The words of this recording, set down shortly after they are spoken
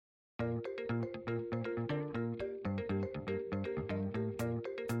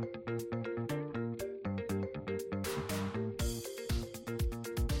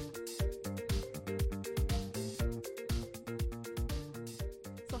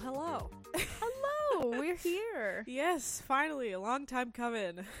We're here. Yes, finally, a long time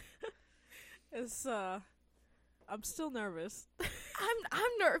coming. It's I'm still nervous. I'm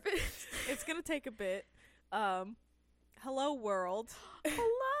nervous. It's gonna take a bit. Hello world.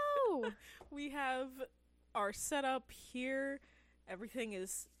 Hello. We have our setup here. Everything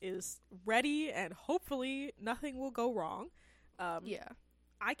is ready, and hopefully nothing will go wrong. Yeah.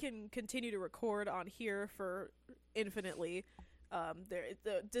 I can continue to record on here for infinitely.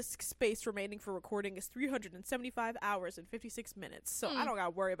 The disk space remaining for recording is 375 hours and 56 minutes. So I don't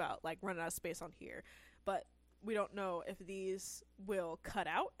gotta worry about like running out of space on here. But we don't know if these will cut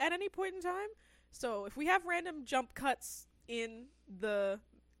out at any point in time. So if we have random jump cuts in the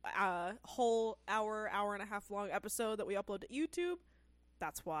whole hour and a half long episode that we upload to YouTube,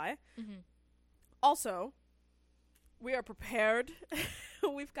 that's why. Mm-hmm. Also, we are prepared.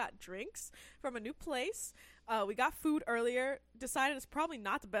 We've got drinks from a new place. We got food earlier. Decided it's probably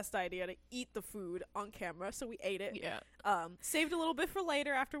not the best idea to eat the food on camera, so we ate it. Yeah. Saved a little bit for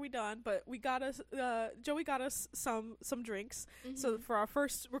later after we done, but we got us. Joey got us some drinks. Mm-hmm. So for our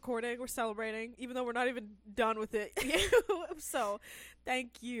first recording, we're celebrating, even though we're not even done with it. So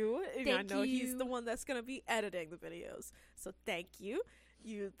thank you. I know he's the one that's gonna be editing the videos. So thank you.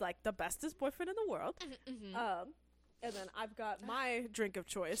 You like the bestest boyfriend in the world. Mm-hmm. And then I've got my drink of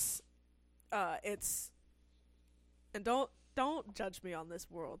choice. And don't judge me on this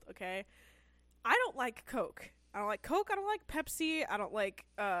world, okay? I don't like Coke. I don't like Coke. I don't like Pepsi. I don't like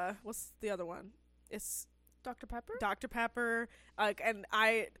what's the other one? It's Dr. Pepper? Dr. Pepper. And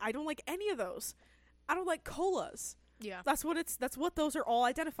I don't like any of those. I don't like colas. Yeah. That's what those are all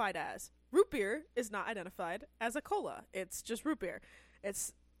identified as. Root beer is not identified as a cola. It's just root beer.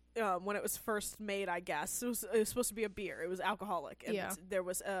 It's when it was first made, I guess it was supposed to be a beer. It was alcoholic, and there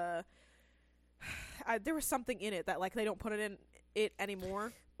was there was something in it that like they don't put it in it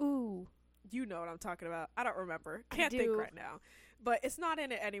anymore. Ooh, you know what I'm talking about. I don't remember. Can't think right now, but it's not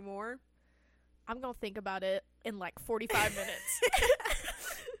in it anymore. I'm gonna think about it in like 45 minutes.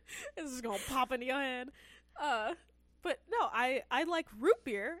 This is gonna pop into your head. But no, I like root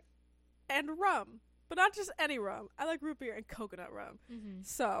beer and rum. But not just any rum. I like root beer and coconut rum. Mm-hmm.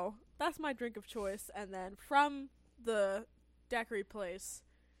 So that's my drink of choice. And then from the daiquiri place,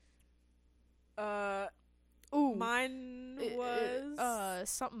 mine was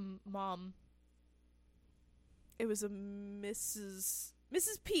something mom. It was a Mrs.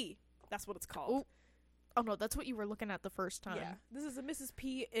 P. That's what it's called. Ooh. Oh no, that's what you were looking at the first time. Yeah, this is a Mrs.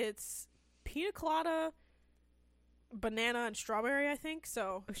 P. It's pina colada, banana, and strawberry, I think.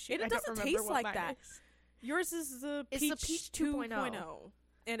 So it doesn't taste like that. Yours is the peach 2.0.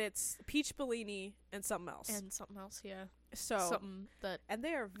 And it's peach Bellini and something else. Yeah. So something that and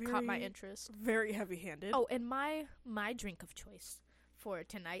they are caught my interest. Very heavy-handed. Oh, and my drink of choice for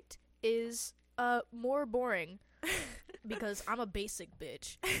tonight is more boring because I'm a basic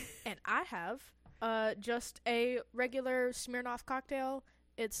bitch, and I have just a regular Smirnoff cocktail.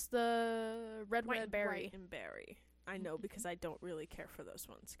 It's the red, white, and berry. I know because I don't really care for those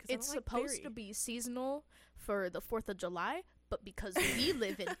ones. It's supposed to be seasonal for the 4th of July, but because we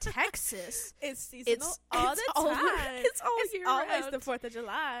live in Texas, it's seasonal all the time. It's always the 4th of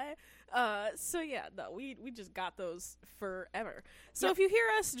July. So yeah, no, we just got those forever. So if you hear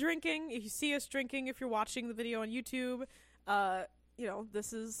us drinking, if you see us drinking, if you're watching the video on YouTube,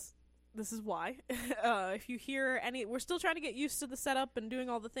 this is why. If you hear any, we're still trying to get used to the setup and doing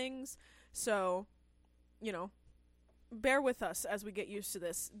all the things. So, bear with us as we get used to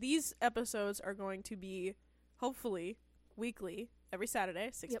this. These episodes are going to be, hopefully, weekly, every Saturday,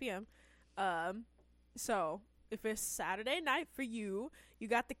 6 p.m. So, if it's Saturday night for you, you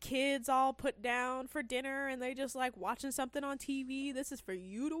got the kids all put down for dinner and they just like watching something on TV, this is for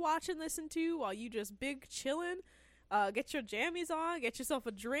you to watch and listen to while you just big chilling. Get your jammies on, get yourself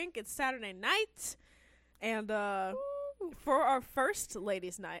a drink. It's Saturday night. And for our first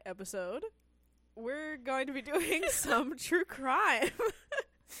Ladies' Night episode, we're going to be doing some true crime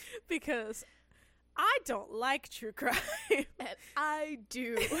because I don't like true crime. And I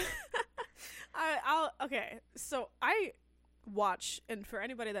do. Okay, so I watch, and for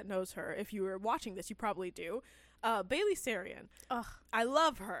anybody that knows her, if you were watching this, you probably do, Bailey Sarian. Ugh. I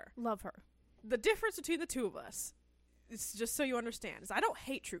love her. Love her. The difference between the two of us, it's just so you understand, is I don't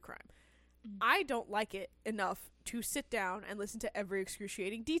hate true crime. I don't like it enough to sit down and listen to every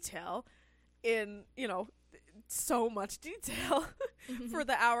excruciating detail in, so much detail for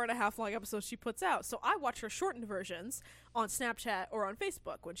the hour and a half long episodes she puts out. So I watch her shortened versions on Snapchat or on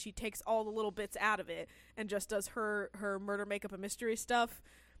Facebook when she takes all the little bits out of it and just does her murder, makeup, and mystery stuff.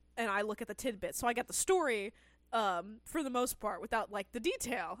 And I look at the tidbits. So I get the story for the most part without like the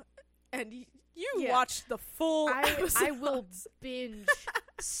detail. and you watch the full episodes. I will binge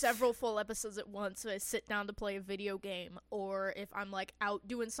several full episodes at once if I sit down to play a video game, or if I'm like out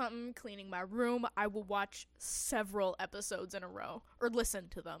doing something, cleaning my room, I will watch several episodes in a row, or listen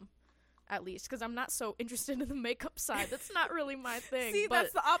to them at least, because I'm not so interested in the makeup side. That's not really my thing. See, but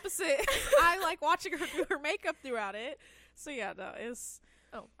that's the opposite. I like watching her do her makeup throughout it. So yeah, no, it's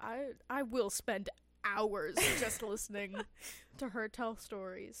I will spend hours just listening to her tell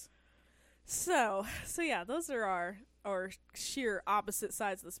stories. So yeah, those are our sheer opposite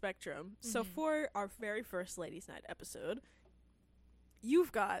sides of the spectrum. Mm-hmm. So for our very first Ladies' Night episode,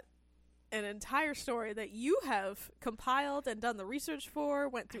 you've got an entire story that you have compiled and done the research for,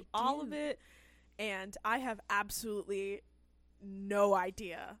 went through all of it, and I have absolutely no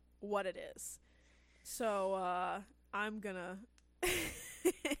idea what it is. So I'm gonna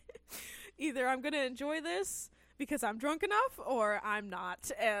either I'm gonna enjoy this because I'm drunk enough, or I'm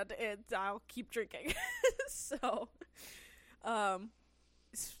not, and I'll keep drinking. So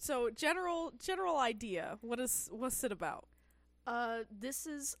general idea. What's it about? This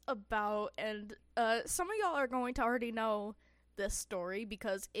is about, and some of y'all are going to already know this story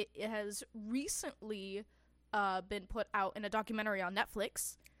because it has recently been put out in a documentary on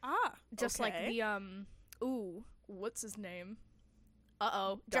Netflix. Just like the what's his name?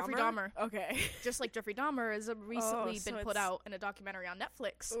 Jeffrey Dahmer. Okay. Just like Jeffrey Dahmer has recently been put out in a documentary on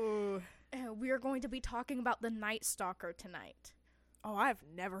Netflix. Ooh. And we are going to be talking about the Night Stalker tonight. Oh, I've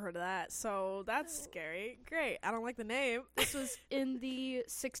never heard of that, so that's scary. Great. I don't like the name. This was in the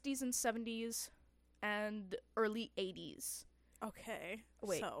 60s and 70s and early 80s. Okay.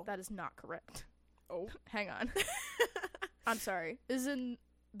 Wait, that is not correct. Oh. Hang on. I'm sorry. This is in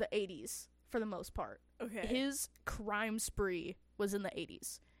the 80s for the most part. Okay. His crime spree was in the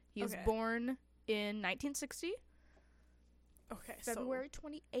 80s. He was born in 1960. Okay, February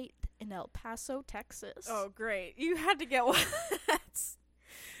 28th in El Paso, Texas. Oh, great. You had to get one that's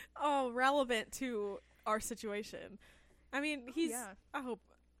relevant to our situation. I mean, he's I hope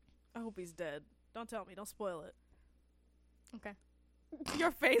he's dead. Don't tell me. Don't spoil it. Okay.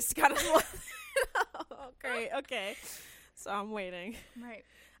 Your face kind of Oh, great. Okay. So I'm waiting. Right.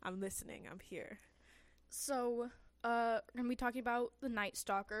 I'm listening. I'm here. So, we're going to be talking about the Night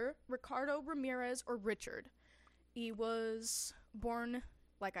Stalker, Ricardo Ramirez, or Richard. He was born,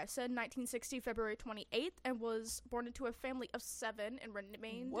 like I said, 1960, February 28th, and was born into a family of 7 and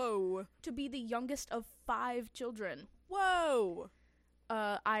remained to be the youngest of 5 children. Whoa!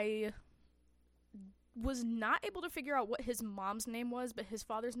 I was not able to figure out what his mom's name was, but his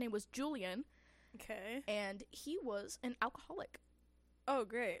father's name was Julian. Okay. And he was an alcoholic. Oh,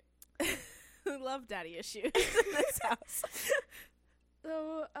 great. We love daddy issues in this house.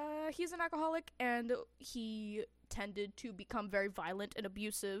 So, he's an alcoholic, and he tended to become very violent and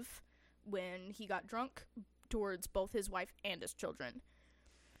abusive when he got drunk towards both his wife and his children.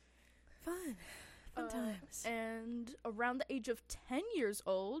 Fun times. And around the age of 10 years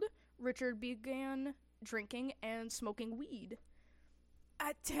old, Richard began drinking and smoking weed.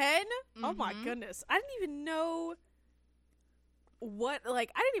 At 10? Mm-hmm. Oh my goodness. I didn't even know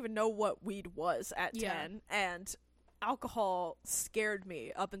what weed was at 10, and alcohol scared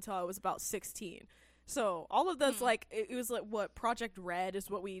me up until I was about 16. So all of this, like, it was like what Project Red is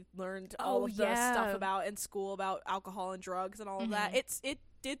what we learned all of the stuff about in school about alcohol and drugs and all of that. It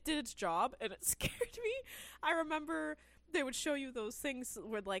did its job, and it scared me. I remember they would show you those things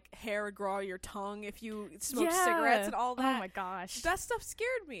where, like, hair would grow on your tongue if you smoked cigarettes and all that. Oh my gosh. That stuff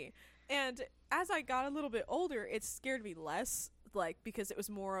scared me. And as I got a little bit older, it scared me less, like, because it was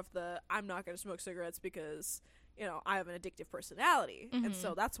more of the, I'm not going to smoke cigarettes because, you know, I have an addictive personality. And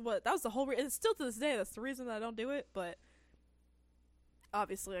so that was the whole and still to this day, that's the reason that I don't do it. But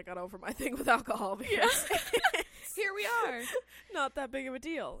obviously I got over my thing with alcohol because here we are. Not that big of a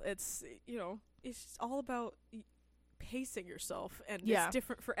deal. It's, you know, it's all about pacing yourself, and it's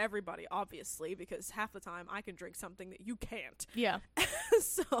different for everybody, obviously, because half the time I can drink something that you can't. Yeah.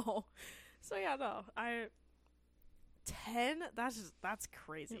 so yeah, no, 10, that's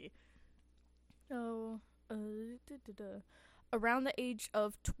crazy. So, around the age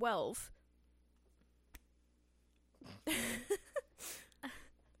of 12,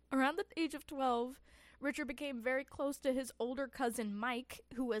 Richard became very close to his older cousin Mike,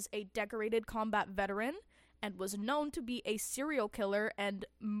 who was a decorated combat veteran and was known to be a serial killer and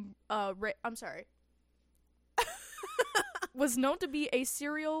was known to be a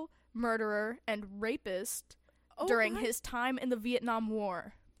serial murderer and rapist during his time in the Vietnam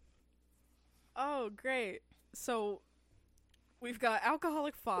War. Oh, great. So we've got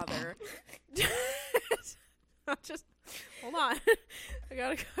alcoholic father. Just hold on. I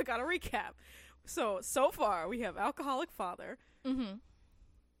gotta recap. So far we have alcoholic father. Mm-hmm.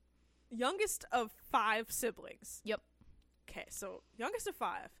 Youngest of 5 siblings. Yep. Okay, so youngest of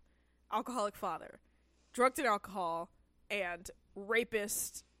 5, alcoholic father, drugged in alcohol, and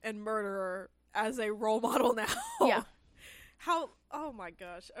rapist and murderer as a role model now. Yeah. Oh my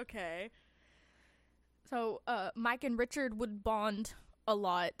gosh, okay. So, Mike and Richard would bond a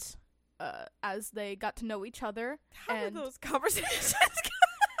lot as they got to know each other. How and did those conversations go?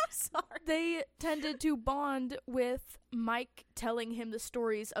 I'm sorry. They tended to bond with Mike telling him the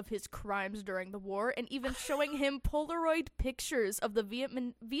stories of his crimes during the war and even showing him Polaroid pictures of the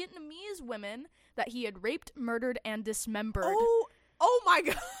Vietnamese women that he had raped, murdered, and dismembered. Oh my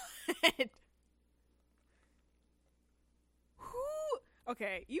god.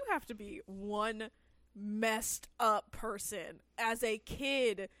 Okay, you have to be one messed up person as a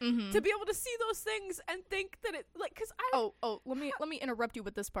kid to be able to see those things and think that it, like, because let me interrupt you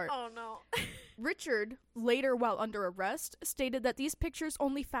with this part. Oh no. Richard, later while under arrest, stated that these pictures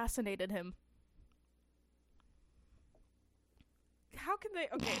only fascinated him. How can they?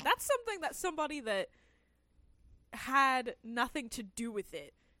 Okay, that's something that somebody that had nothing to do with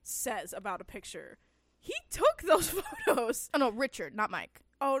it says about a picture. He took those photos. Oh no, Richard, not Mike.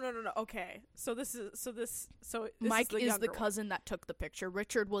 Oh no. Okay, so this Mike is the cousin that took the picture.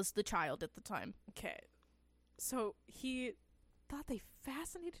 Richard was the child at the time. Okay, so he thought they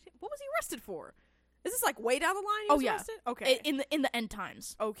fascinated him. What was he arrested for? Is this like way down the line? He was arrested? Okay, in the end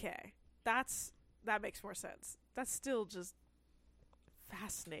times. Okay, that makes more sense. That's still just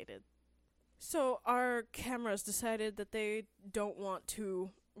fascinated. So our cameras decided that they don't want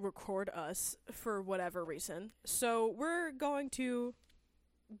to record us for whatever reason. So we're going to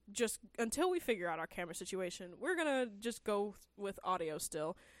just, until we figure out our camera situation, we're gonna just go with audio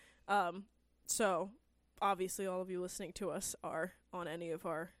still. So obviously all of you listening to us are on any of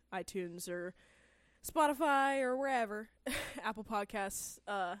our iTunes or Spotify or wherever, Apple Podcasts,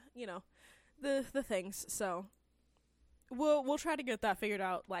 the things. So we'll try to get that figured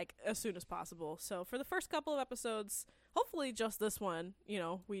out like as soon as possible. So for the first couple of episodes, hopefully just this one,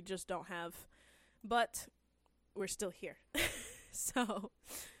 we just don't have, but we're still here. So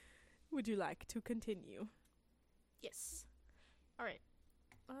would you like to continue? Yes. All right.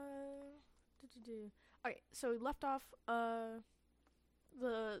 Okay, so we left off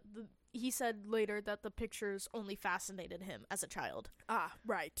he said later that the pictures only fascinated him as a child. Ah,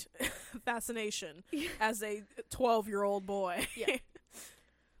 right. Fascination as a 12-year-old boy. Yeah.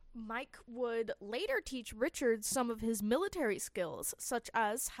 Mike would later teach Richard some of his military skills, such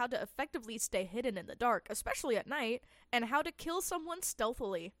as how to effectively stay hidden in the dark, especially at night, and how to kill someone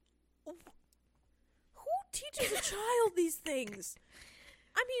stealthily. Who teaches a child these things?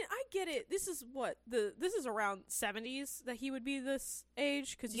 I mean, I get it. This is this is around 70s that he would be this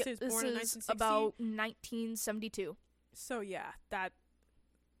age, because he says born in 1960. About 1972. So yeah,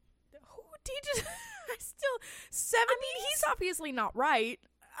 who teaches? I still 70s. I mean, he's obviously not right.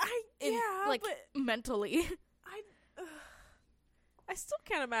 But mentally. I still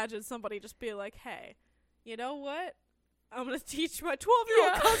can't imagine somebody just being like, hey, you know what? I'm going to teach my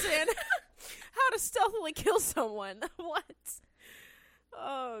 12-year-old cousin how to stealthily kill someone. What?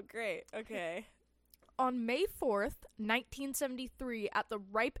 Oh, great. Okay. On May 4th, 1973, at the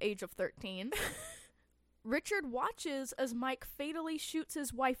ripe age of 13, Richard watches as Mike fatally shoots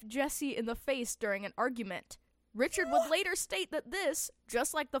his wife Jessie in the face during an argument. Richard would later state that this,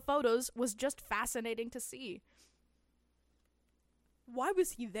 just like the photos, was just fascinating to see. Why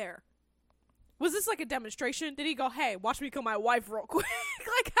was he there? Was this like a demonstration? Did he go, hey, watch me kill my wife real quick?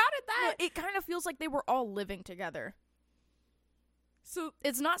 Like, how did that? Well, it kind of feels like they were all living together. So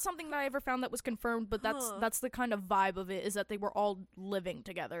it's not something that I ever found that was confirmed, but that's the kind of vibe of it, is that they were all living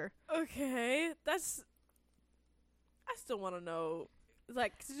together. Okay, I still want to know.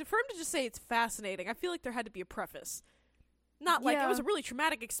 Like, for him to just say it's fascinating, I feel like there had to be a preface. Not like it was a really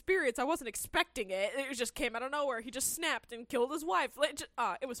traumatic experience. I wasn't expecting it. It just came out of nowhere. He just snapped and killed his wife.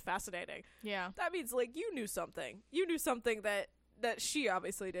 It was fascinating. Yeah. That means, like, you knew something. You knew something that she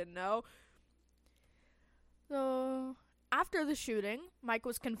obviously didn't know. So, after the shooting, Mike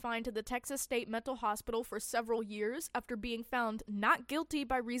was confined to the Texas State Mental Hospital for several years after being found not guilty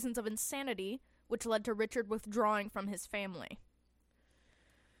by reasons of insanity, which led to Richard withdrawing from his family.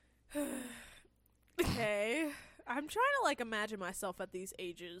 Okay. I'm trying to, like, imagine myself at these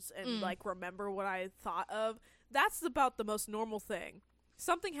ages and, like, remember what I thought of. That's about the most normal thing.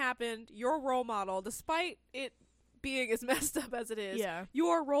 Something happened, your role model, despite it being as messed up as it is,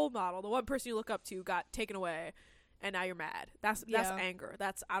 your role model, the one person you look up to, got taken away. and now you're mad. That's anger.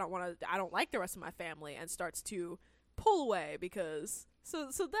 That's I don't like the rest of my family, and starts to pull away because so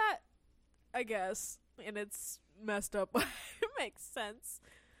that, I guess, and it's messed up. It makes sense.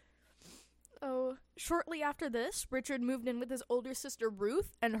 Oh, shortly after this, Richard moved in with his older sister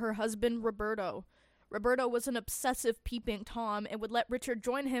Ruth and her husband Roberto. Roberto was an obsessive peeping Tom and would let Richard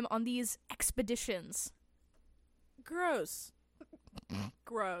join him on these expeditions. Gross.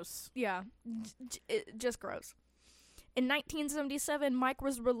 Gross. Yeah, just gross. In 1977, Mike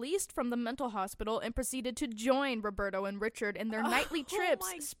was released from the mental hospital and proceeded to join Roberto and Richard in their nightly trips,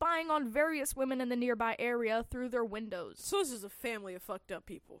 spying on various women in the nearby area through their windows. So this is a family of fucked up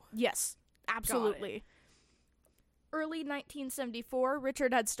people. Yes, absolutely. Early 1974,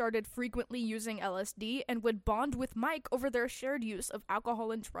 Richard had started frequently using LSD and would bond with Mike over their shared use of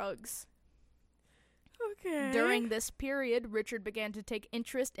alcohol and drugs. Okay. During this period, Richard began to take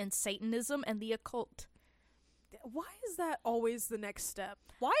interest in Satanism and the occult. Why is that always the next step?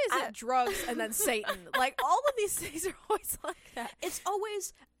 Why is it drugs and then Satan? Like, all of these things are always like that. It's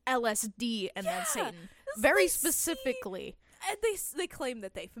always LSD and then Satan. Very specifically. And they claim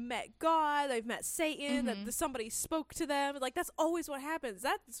that they've met God, they've met Satan, that somebody spoke to them. Like, that's always what happens.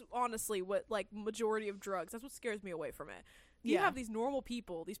 That's honestly what, like, majority of drugs, that's what scares me away from it. You have these normal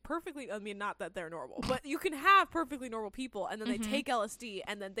people, these perfectly, I mean, not that they're normal, but you can have perfectly normal people, and then they take LSD,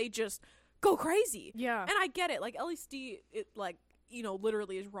 and then they just go crazy. Yeah. And I get it. Like, LSD, it, like, you know,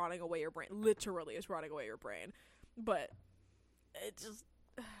 literally is rotting away your brain. Literally is rotting away your brain. But it just...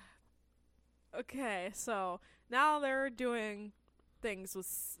 Okay, so now they're doing things with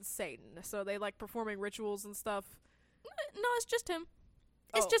Satan. So they like performing rituals and stuff. No, it's just him.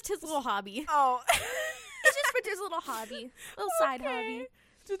 It's just his little hobby. Oh. It's just Richard's little hobby. Little side hobby.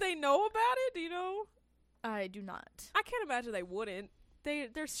 Do they know about it? Do you know? I do not. I can't imagine they wouldn't.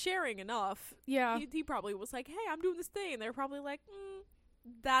 They're sharing enough. Yeah. He probably was like, hey, I'm doing this thing. And they're probably like,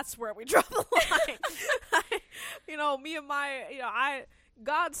 that's where we draw the line. You know, me and my, you know,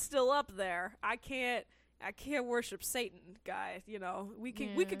 God's still up there. I can't worship Satan, guys. You know, we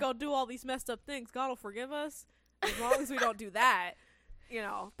could go do all these messed up things. God will forgive us as long as we don't do that. You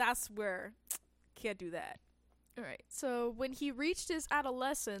know, that's where can't do that. All right. So when he reached his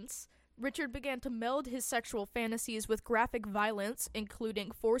adolescence, Richard began to meld his sexual fantasies with graphic violence,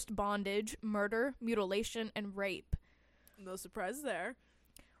 including forced bondage, murder, mutilation, and rape. No surprise there.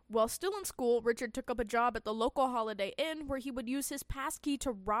 While still in school, Richard took up a job at the local Holiday Inn where he would use his passkey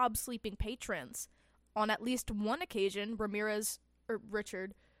to rob sleeping patrons. On at least one occasion,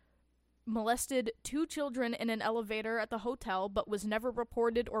 Richard molested 2 children in an elevator at the hotel, but was never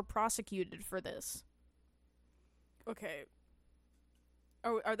reported or prosecuted for this. Okay.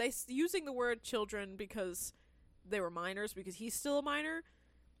 Are they using the word children because they were minors, because he's still a minor?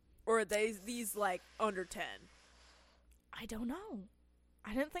 Or are these like under 10? I don't know.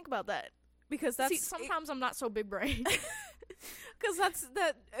 I didn't think about that. Because that's... See, sometimes I'm not so big brain. Because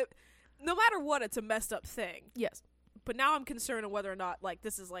no matter what, it's a messed up thing. Yes. But now I'm concerned of whether or not, like,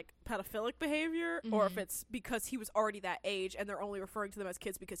 this is, like, pedophilic behavior, or if it's because he was already that age and they're only referring to them as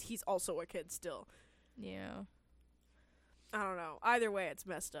kids because he's also a kid still. Yeah. I don't know. Either way, it's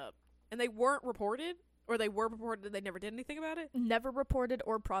messed up. And they weren't reported? Or they were reported and they never did anything about it? Never reported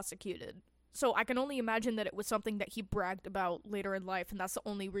or prosecuted. So I can only imagine that it was something that he bragged about later in life, and that's the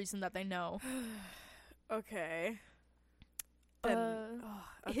only reason that they know. Okay. Then,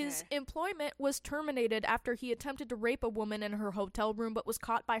 okay. His employment was terminated after he attempted to rape a woman in her hotel room but was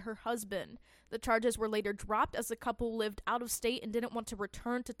caught by her husband. The charges were later dropped as the couple lived out of state and didn't want to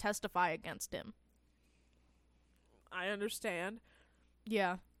return to testify against him. I understand.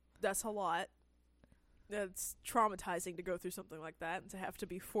 Yeah. That's a lot. It's traumatizing to go through something like that and to have to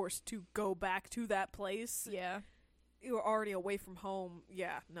be forced to go back to that place. Yeah. You were already away from home.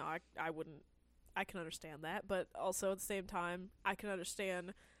 Yeah, no, I wouldn't. I can understand that, but also at the same time, I can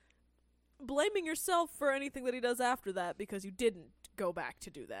understand blaming yourself for anything that he does after that because you didn't go back to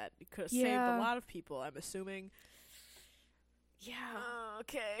do that. You could have saved a lot of people, I'm assuming. Yeah.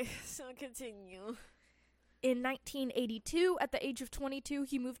 Okay, so continue. In 1982, at the age of 22,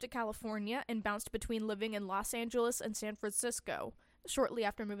 he moved to California and bounced between living in Los Angeles and San Francisco. Shortly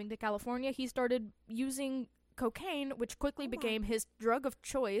after moving to California, he started using cocaine, which quickly became his drug of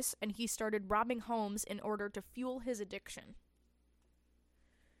choice, and he started robbing homes in order to fuel his addiction.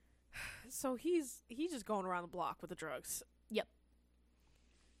 So he's just going around the block with the drugs. Yep.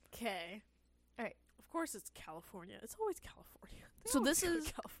 Okay. All right. Of course it's California. It's always California. So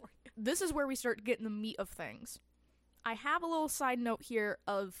this is where we start getting the meat of things. I have a little side note here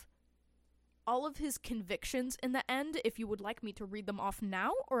of all of his convictions in the end, if you would like me to read them off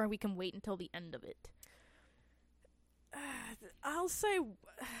now, or we can wait until the end of it. I'll say,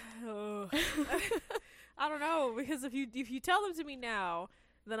 I don't know, because if you tell them to me now,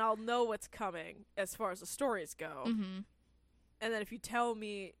 then I'll know what's coming as far as the stories go. Mm-hmm. And then if you tell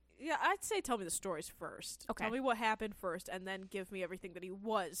me, yeah, I'd say tell me the stories first. Okay. Tell me what happened first, and then give me everything that he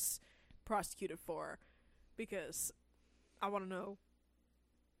was prosecuted for, because I want to know.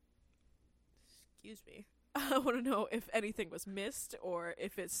 Excuse me. I want to know if anything was missed or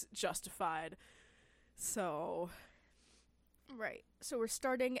if it's justified. So. Right. So we're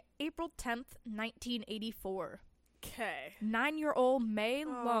starting April 10th, 1984. Okay. 9-year-old May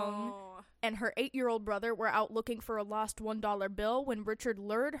Lung and her 8-year-old brother were out looking for a lost $1 bill when Richard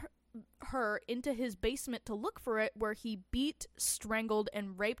lured her into his basement to look for it, where he beat, strangled,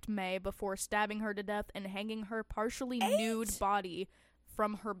 and raped May before stabbing her to death and hanging her partially nude body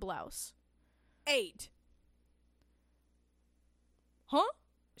from her blouse. 8. Huh?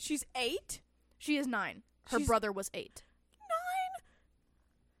 She's 8? She is 9. Her She's brother was 8. 9?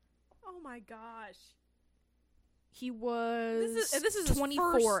 Oh my gosh. He was this is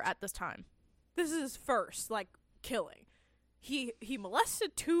 24 his first, at this time. This is his first, killing. He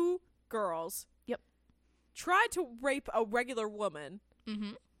molested 2 girls. Yep. Tried to rape a regular woman.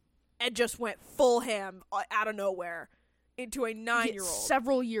 Mm-hmm. And just went full ham out of nowhere into a 9-year-old.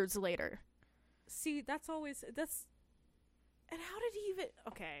 Several years later. See, and how did he even...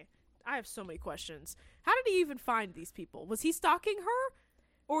 Okay, I have so many questions. How did he even find these people? Was he stalking her?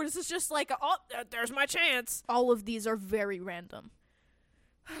 Or is this just there's my chance? All of these are very random.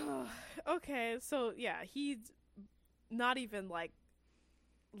 Okay, so yeah, he's not even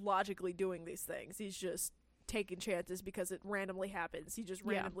logically doing these things. He's just taking chances because it randomly happens. He just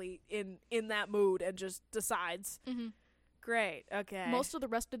randomly in that mood and just decides. Mm-hmm. Great, okay. Most of the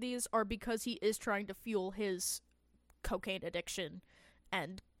rest of these are because he is trying to fuel his cocaine addiction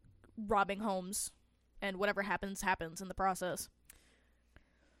and robbing homes, and whatever happens in the process.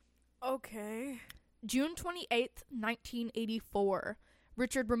 Okay. June 28th, 1984.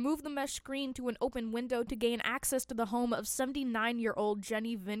 Richard removed the mesh screen to an open window to gain access to the home of 79-year-old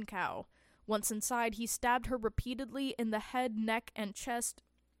Jenny Vinkow. Once inside, he stabbed her repeatedly in the head, neck, and chest,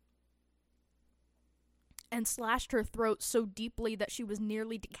 and slashed her throat so deeply that she was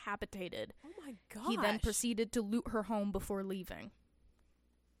nearly decapitated. Oh my gosh. He then proceeded to loot her home before leaving.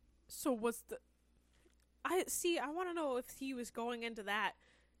 So what's I want to know if he was going into that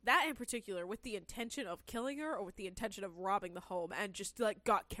in particular with the intention of killing her or with the intention of robbing the home and just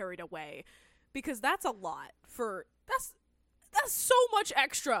got carried away, because that's a lot that's so much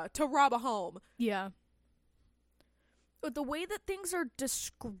extra to rob a home. Yeah. But the way that things are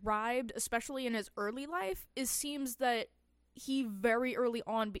described, especially in his early life, seems that he very early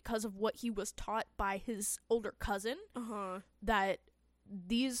on, because of what he was taught by his older cousin, that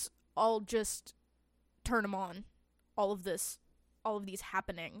these all just turn him on. All of these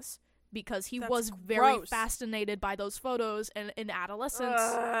happenings, because he was very fascinated by those photos, and in adolescence,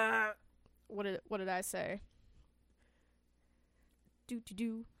 what did I say?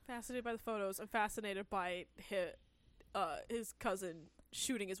 Fascinated by the photos. I'm fascinated by his cousin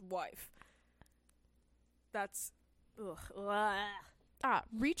shooting his wife. That's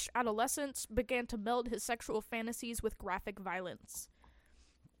reached adolescence, began to meld his sexual fantasies with graphic violence.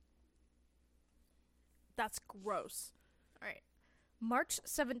 That's gross. All right. March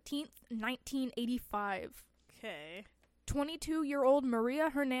 17th, 1985. Okay. 22-year-old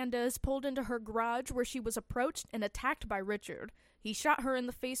Maria Hernandez pulled into her garage where she was approached and attacked by Richard. He shot her in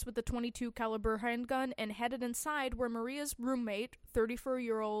the face with the .22 caliber handgun and headed inside, where Maria's roommate,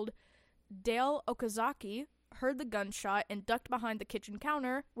 34-year-old Dale Okazaki, heard the gunshot and ducked behind the kitchen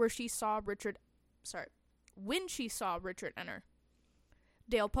counter when she saw Richard enter.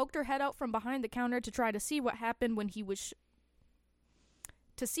 Dale poked her head out from behind the counter to try to see what happened when she was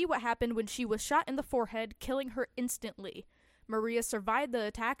shot in the forehead, killing her instantly. Maria survived the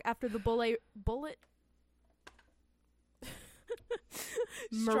attack after the bullet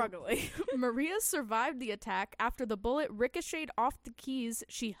struggling. Maria survived the attack after the bullet ricocheted off the keys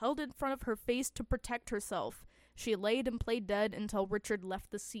she held in front of her face to protect herself. She laid and played dead until Richard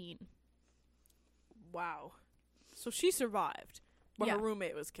left the scene. Wow. So she survived, but her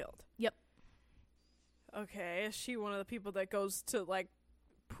roommate was killed. Yep. Okay, is she one of the people that goes to,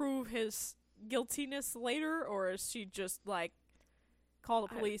 prove his guiltiness later, or is she just, call the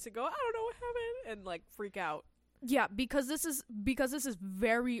police and go, I don't know what happened, and, freak out? Yeah, because this is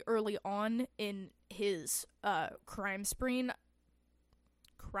very early on in his crime spree.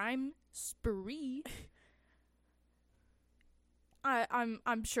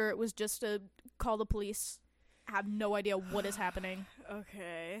 I'm sure it was just a call the police. I have no idea what is happening.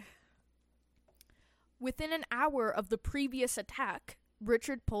 Okay. Within an hour of the previous attack,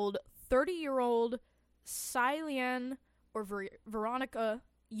 Richard pulled 30-year-old Cyllian or Veronica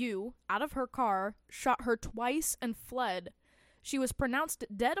Yu out of her car, shot her twice, and fled. She was pronounced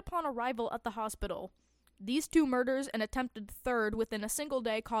dead upon arrival at the hospital. These two murders and attempted third within a single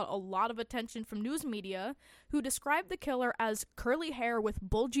day caught a lot of attention from news media, who described the killer as curly hair with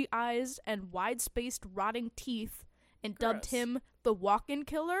bulgy eyes and wide-spaced rotting teeth, and dubbed him the walk-in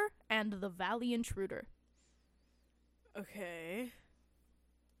killer and the Valley Intruder. Okay.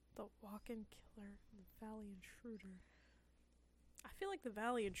 The walk-in killer and the Valley Intruder. I feel like the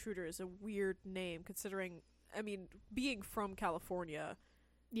Valley Intruder is a weird name, considering, I mean, being from California,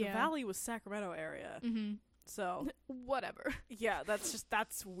 the Valley was Sacramento area. Mm-hmm. So. Whatever. Yeah,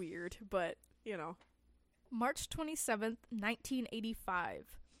 that's weird, but, you know. March 27th,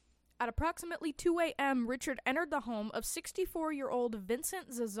 1985. At approximately 2 a.m., Richard entered the home of 64-year-old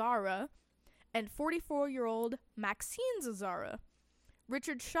Vincent Zazzara and 44-year-old Maxine Zazzara.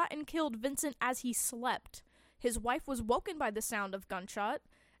 Richard shot and killed Vincent as he slept. His wife was woken by the sound of gunshot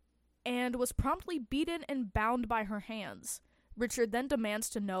and was promptly beaten and bound by her hands. Richard then demands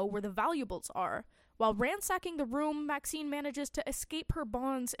to know where the valuables are. While ransacking the room, Maxine manages to escape her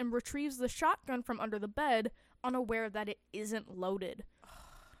bonds and retrieves the shotgun from under the bed, unaware that it isn't loaded.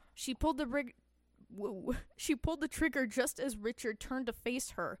 She pulled the trigger just as Richard turned to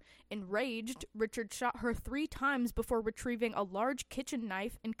face her. Enraged, Richard shot her 3 times before retrieving a large kitchen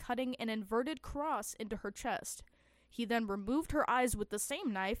knife and cutting an inverted cross into her chest. He then removed her eyes with the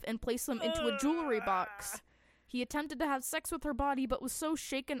same knife and placed them into a jewelry box. He attempted to have sex with her body, but was so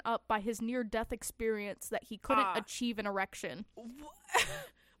shaken up by his near-death experience that he couldn't achieve an erection.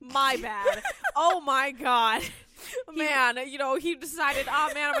 My bad. Oh my god. Man, you know, he decided,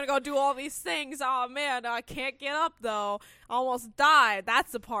 oh man, I'm gonna go do all these things. Oh man, I can't get up though. I almost died.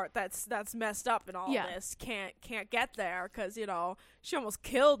 That's the part that's messed up in all this. Can't get there because, you know, she almost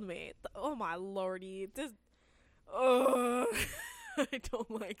killed me. Oh my lordy. I don't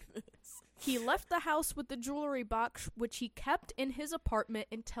like this. He left the house with the jewelry box, which he kept in his apartment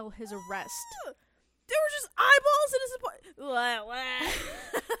until his arrest. There were just eyeballs in his apartment.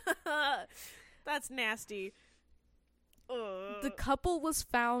 That's nasty. The couple was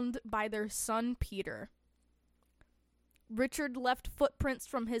found by their son, Peter. Richard left footprints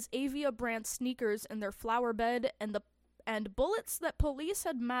from his Avia brand sneakers in their flower bed and bullets that police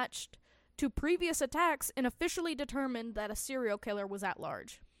had matched to previous attacks and officially determined that a serial killer was at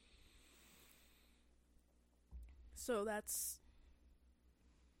large. So that's,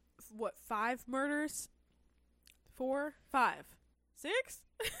 what, 5 murders? 4? 5? 6?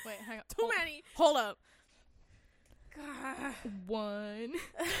 Wait, hang on. Too many. Hold up. God. 1.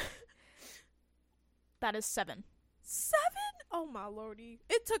 That is 7. 7? Oh my lordy.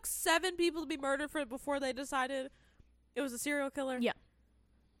 It took 7 people to be murdered before they decided it was a serial killer? Yeah.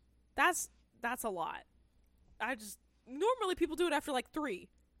 That's a lot. Normally people do it after like 3.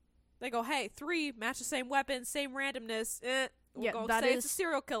 They go, hey, 3, match the same weapon, same randomness. We'll go say it's a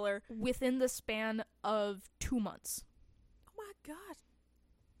serial killer. Within the span of 2 months. Oh my god.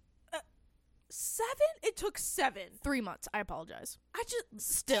 7? It took 7. 3 months. I apologize.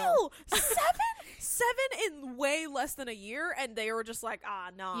 Still 7? 7 in way less than a year, and they were just like,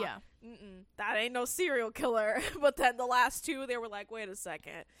 nah. Yeah. That ain't no serial killer. But then the last 2, they were like, wait a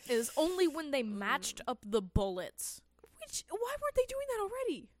second. It was only when they matched up the bullets. Why weren't they doing that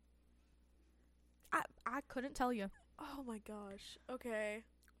already? I couldn't tell you. Oh my gosh. Okay.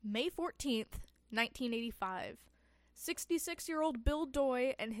 May 14th, 1985. 66-year-old Bill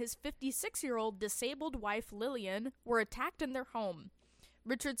Doy and his 56-year-old disabled wife Lillian were attacked in their home.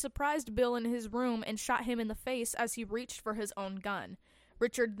 Richard surprised Bill in his room and shot him in the face as he reached for his own gun.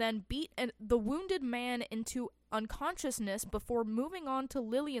 Richard then beat the wounded man into unconsciousness before moving on to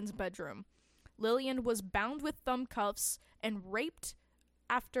Lillian's bedroom. Lillian was bound with thumb cuffs and raped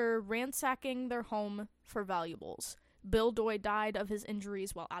after ransacking their home for valuables. Bill Doy died of his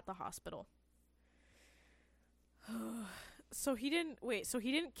injuries while at the hospital. So he didn't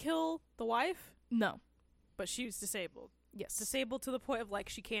kill the wife? No. But she was disabled? Yes. Disabled to the point of, like,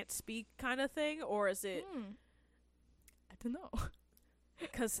 she can't speak kind of thing? Or is it... I don't know.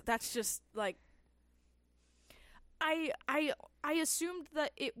 Because that's just, like... I assumed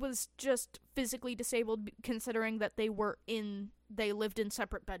that it was just physically disabled, considering that they lived in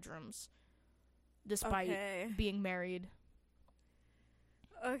separate bedrooms, despite being married.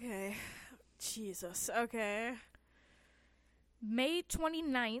 Okay. Jesus. Okay. May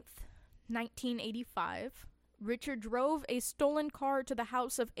 29th, 1985, Richard drove a stolen car to the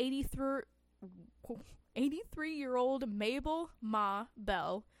house of 83-year-old Mabel Ma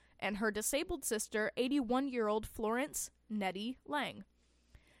Bell and her disabled sister, 81-year-old Florence Nettie Lang.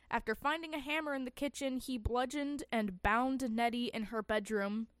 After finding a hammer in the kitchen, he bludgeoned and bound Nettie in her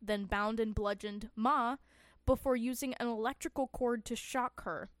bedroom, then bound and bludgeoned Ma before using an electrical cord to shock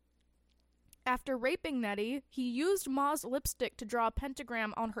her. After raping Nettie, he used Ma's lipstick to draw a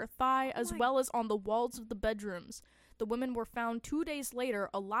pentagram on her thigh as well as on the walls of the bedrooms. The women were found 2 days later,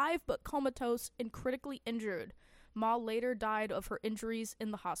 alive but comatose and critically injured. Ma later died of her injuries in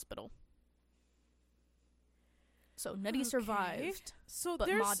the hospital. So Nettie survived, but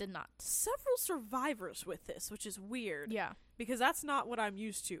Ma did not. Several survivors with this, which is weird. Yeah. Because that's not what I'm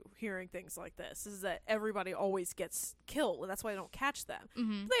used to hearing things like this, is that everybody always gets killed, and that's why I don't catch them.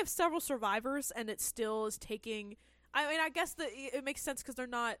 Mm-hmm. But they have several survivors, and it still is taking... I mean, I guess it makes sense because they're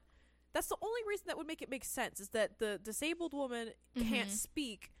not... That's the only reason that would make it make sense, is that the disabled woman can't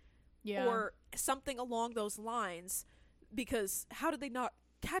speak or something along those lines, because how did they not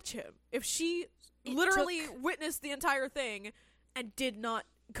catch him? If she literally witnessed the entire thing and did not...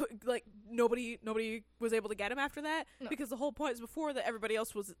 Like, nobody was able to get him after that, because the whole point is before that everybody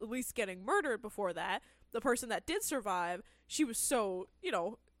else was at least getting murdered before that. The person that did survive, she was so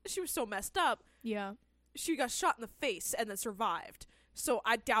messed up. Yeah. She got shot in the face and then survived. So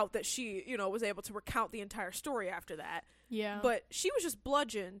I doubt that she, was able to recount the entire story after that. Yeah. But she was just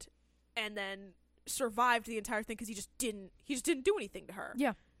bludgeoned and then survived the entire thing because he just didn't do anything to her.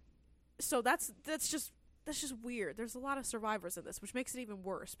 Yeah. So that's just weird. There's a lot of survivors in this, which makes it even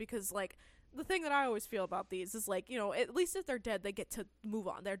worse, because, like, the thing that I always feel about these is, like, at least if they're dead, they get to move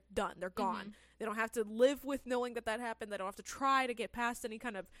on. They're done. They're gone. Mm-hmm. They don't have to live with knowing that happened. They don't have to try to get past any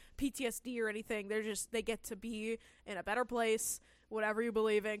kind of PTSD or anything. They get to be in a better place, whatever you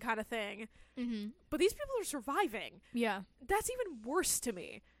believe in, kind of thing. Mm-hmm. But these people are surviving. Yeah. That's even worse to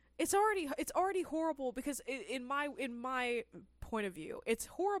me. It's already horrible, because in my point of view, it's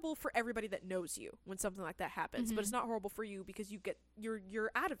horrible for everybody that knows you when something like that happens, but it's not horrible for you because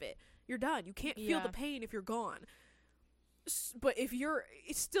you're out of it. You're done. You can't feel the pain if you're gone. But if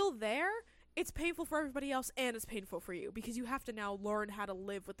it's still there, it's painful for everybody else, and it's painful for you, because you have to now learn how to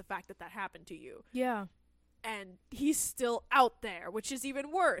live with the fact that happened to you. Yeah. And he's still out there, which is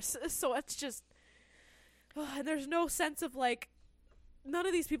even worse. So it's just, and there's no sense of, like, none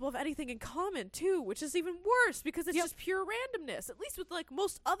of these people have anything in common too, which is even worse, because it's just pure randomness. At least with, like,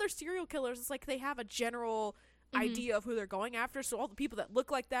 most other serial killers, it's like they have a general idea of who they're going after. So all the people that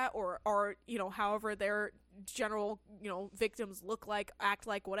look like that, or are, however their general, victims look like, act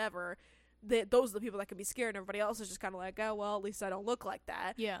like, whatever, those are the people that can be scared, and everybody else is just kind of like, oh, well, at least I don't look like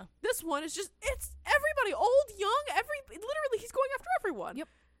that. Yeah. This one is just, it's everybody, old, young, literally he's going after everyone. Yep.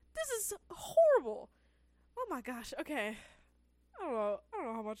 This is horrible. Oh my gosh. Okay. I don't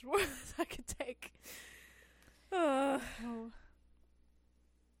know how much more I could take.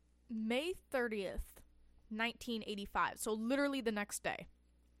 May 30th, 1985. So literally the next day.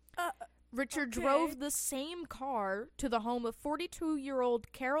 Richard drove the same car to the home of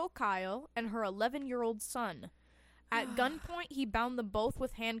 42-year-old Carol Kyle and her 11-year-old son. At gunpoint, he bound them both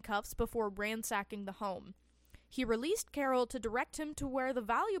with handcuffs before ransacking the home. He released Carol to direct him to where the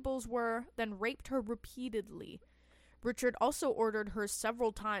valuables were, then raped her repeatedly. Richard also ordered her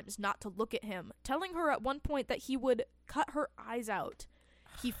several times not to look at him, telling her at one point that he would cut her eyes out.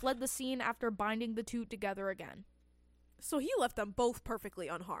 He fled the scene after binding the two together again. So he left them both perfectly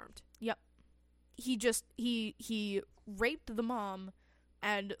unharmed. Yep. He raped the mom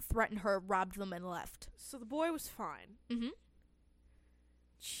and threatened her, robbed them, and left. So the boy was fine. Mm-hmm.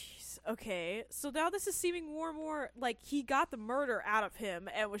 Jeez. Okay. So now this is seeming more and more like he got the murder out of him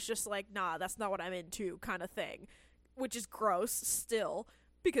and was just like, nah, that's not what I'm into, kind of thing. Which is gross still,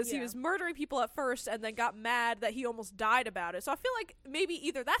 because he was murdering people at first and then got mad that he almost died about it. So I feel like maybe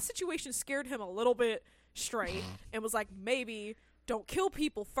either that situation scared him a little bit straight and was like, maybe don't kill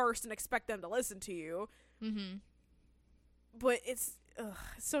people first and expect them to listen to you. Mm-hmm. But it's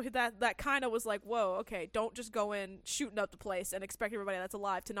so that kind of was like, whoa, okay, don't just go in shooting up the place and expect everybody that's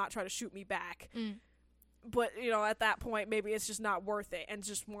alive to not try to shoot me back. But at that point, maybe it's just not worth it, and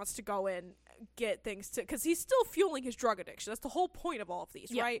just wants to go in, get things to, because he's still fueling his drug addiction. That's the whole point of all of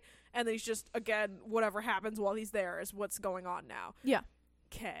these, right? And then he's just, again, whatever happens while he's there is what's going on now. Yeah.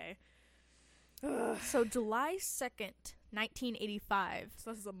 Okay. So July 2nd, 1985. So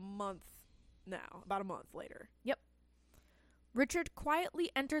this is a month now, about a month later. Yep. Richard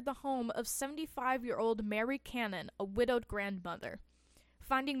quietly entered the home of 75-year-old Mary Cannon, a widowed grandmother.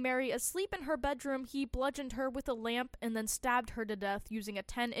 Finding Mary asleep in her bedroom, he bludgeoned her with a lamp and then stabbed her to death using a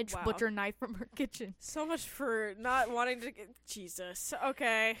 10-inch butcher knife from her kitchen. So much for not wanting to get... Jesus.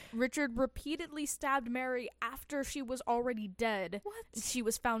 Okay. Richard repeatedly stabbed Mary after she was already dead. What? She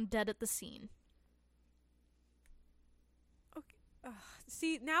was found dead at the scene. Okay.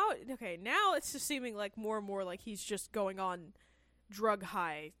 See, now it's just seeming like more and more like he's just going on drug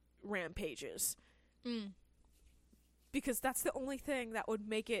high rampages. Because that's the only thing that would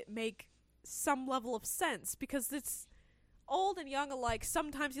make it make some level of sense. Because it's old and young alike.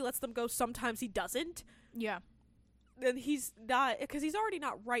 Sometimes he lets them go, sometimes he doesn't. Yeah. And he's not, because he's already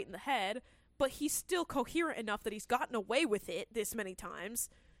not right in the head, but he's still coherent enough that he's gotten away with it this many times.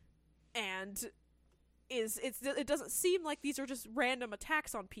 And it doesn't seem like these are just random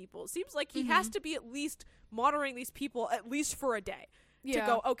attacks on people. It seems like he has to be at least monitoring these people at least for a day. To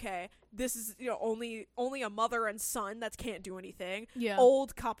go, okay, this is, only a mother and son that can't do anything. Yeah.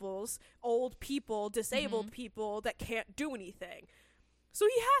 Old couples, old people, disabled people that can't do anything. So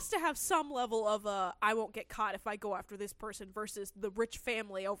he has to have some level of I won't get caught if I go after this person versus the rich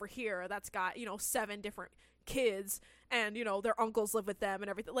family over here that's got, 7 different kids and, their uncles live with them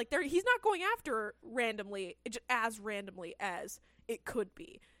and everything. Like, he's not going after as randomly as it could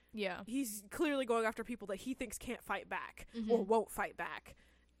be. Yeah. He's clearly going after people that he thinks can't fight back or won't fight back,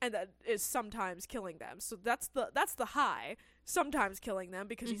 and that is sometimes killing them. So that's the high. Sometimes killing them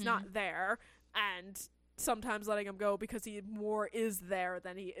because he's not there, and sometimes letting him go because he more is there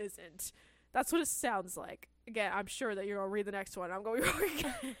than he isn't. That's what it sounds like. Again, I'm sure that you're going to read the next one. I'm going to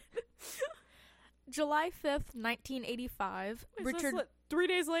read July 5th, 1985. Richard... 3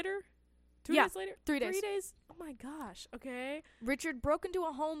 days later? 2 days later? 3 days. 3 days? Oh my gosh. Okay. Richard broke into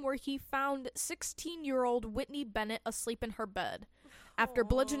a home where he found 16-year-old Whitney Bennett asleep in her bed. After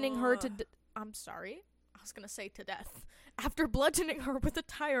bludgeoning her to... I'm sorry. I was going to say to death. After bludgeoning her with a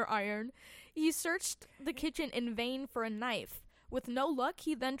tire iron, he searched the kitchen in vain for a knife. With no luck,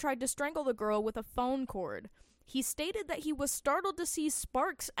 he then tried to strangle the girl with a phone cord. He stated that he was startled to see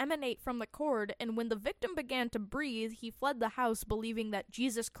sparks emanate from the cord, and when the victim began to breathe, he fled the house believing that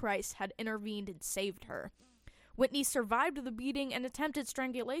Jesus Christ had intervened and saved her. Whitney survived the beating and attempted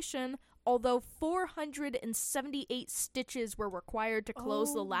strangulation, although 478 stitches were required to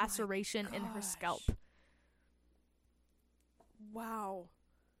close the laceration in her scalp. Wow.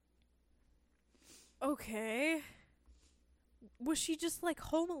 Okay. Was she just, like,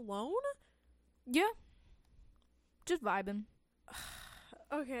 home alone? Yeah. Just vibing.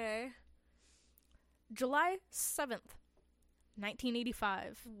 Okay. July 7th,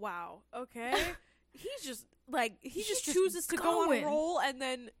 1985. Wow. Okay. He's just, like, he just chooses to go on a roll and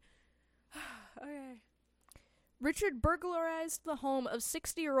then... Okay. Richard burglarized the home of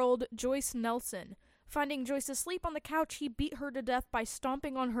 60-year-old Joyce Nelson. Finding Joyce asleep on the couch, he beat her to death by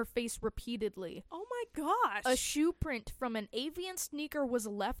stomping on her face repeatedly. Oh my gosh. A shoe print from an avian sneaker was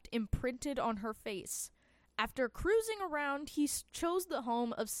left imprinted on her face. After cruising around, he chose the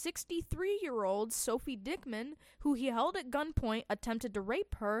home of 63-year-old Sophie Dickman, who he held at gunpoint, attempted to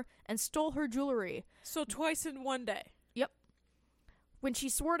rape her, and stole her jewelry. So twice in one day. Yep. When she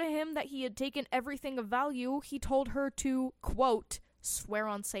swore to him that he had taken everything of value, he told her to, quote, swear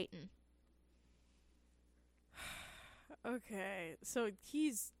on Satan. Okay, so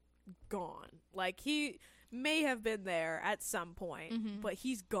he's gone. Like, he may have been there at some point, but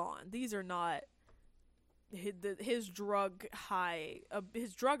he's gone. These are not... His drug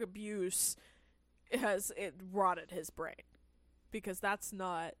abuse has rotted his brain, because that's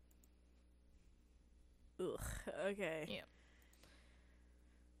not. Ugh. Okay. Yeah.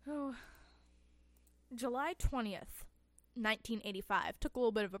 Oh. July 20th, 1985. Took a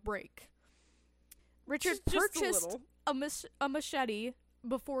little bit of a break. Richard purchased a machete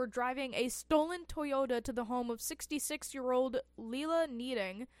before driving a stolen Toyota to the home of 66-year-old Leela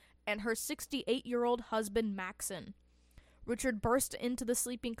Needing and her 68-year-old husband, Maxon. Richard burst into the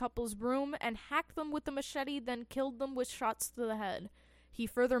sleeping couple's room and hacked them with the machete, then killed them with shots to the head. He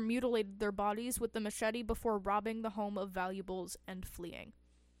further mutilated their bodies with the machete before robbing the home of valuables and fleeing.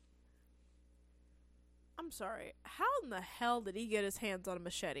 I'm sorry. How in the hell did he get his hands on a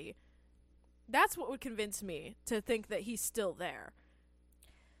machete? That's what would convince me to think that he's still there.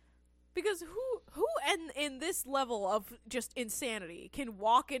 Because who in this level of just insanity can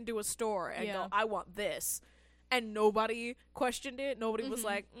walk into a store and go, I want this, and nobody questioned it? Nobody was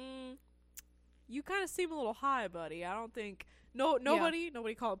like, you kind of seem a little high, buddy. I don't think... Nobody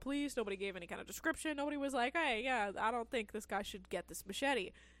called police. Nobody gave any kind of description. Nobody was like, hey, yeah, I don't think this guy should get this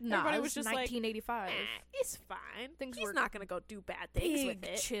machete. No, everybody was just 1985. like, it's fine. He's not going to go do bad things with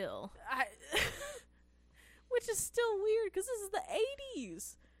it. Chill. which is still weird because this is the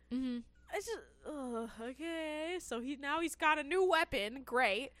 80s. Mm-hmm. It's just, okay. So he's got a new weapon.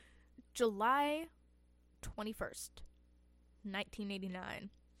 Great. July 21st, 1989.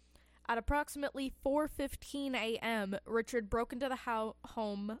 At approximately 4:15 a.m., Richard broke into the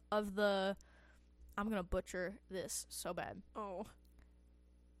home of the, I'm gonna butcher this so bad, Oh.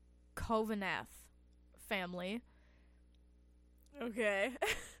 Kovanath family. Okay.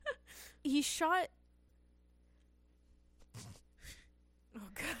 He shot... Oh,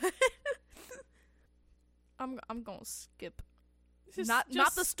 God. I'm gonna skip. Just Not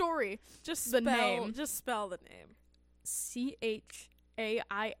the story. Just the name. Just spell the name.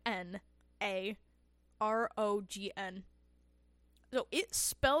 ChainAROGN. So it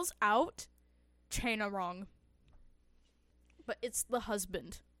spells out China wrong. But it's the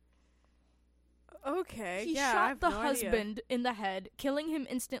husband. Okay. He yeah, I shot have the no husband in the head, killing him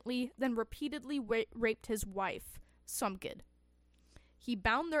instantly, then repeatedly raped his wife, Sumkid. He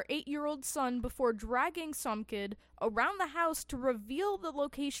bound their 8-year-old son before dragging Sumkid around the house to reveal the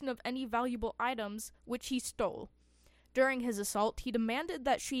location of any valuable items which he stole. During his assault, he demanded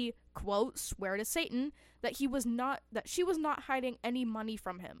that she, quote, swear to Satan that she was not hiding any money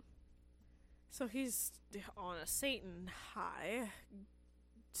from him. So he's on a Satan high.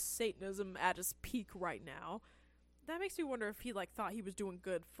 Satanism at its peak right now. That makes me wonder if he thought he was doing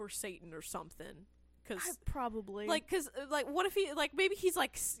good for Satan or something. Cause Probably. What if he maybe he's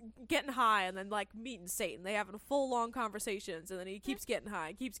getting high and then meeting Satan. They having full long conversations and then he keeps getting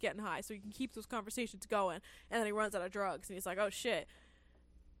high, so he can keep those conversations going. And then he runs out of drugs and he's like, oh shit,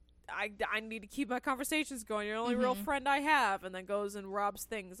 I need to keep my conversations going. You're the only real friend I have. And then goes and robs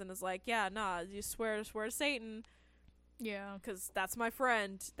things and is like, yeah, nah, you swear to Satan. Yeah. Because that's my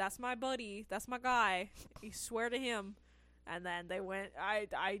friend. That's my buddy. That's my guy. You swear to him. And then they went, I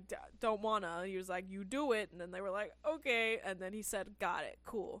don't wanna. He was like, you do it. And then they were like, okay. And then he said, got it.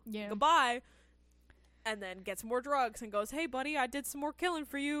 Cool. Yeah. Goodbye. And then gets more drugs and goes, hey, buddy, I did some more killing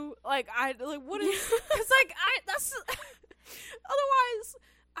for you. What is... It's that's... Otherwise,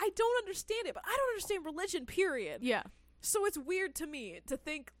 I don't understand it. But I don't understand religion, period. Yeah. So it's weird to me to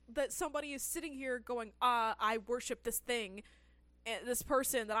think that somebody is sitting here going, I worship this thing, this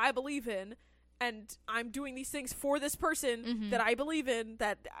person that I believe in, and I'm doing these things for this person that I believe in,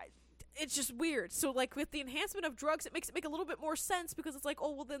 it's just weird. So, with the enhancement of drugs, it makes it make a little bit more sense because it's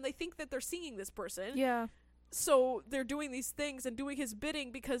oh, well, then they think that they're seeing this person. Yeah. So they're doing these things and doing his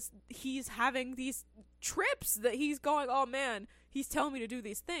bidding because he's having these trips that he's going, oh, man, he's telling me to do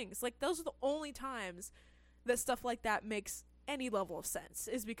these things. Those are the only times that stuff like that makes any level of sense,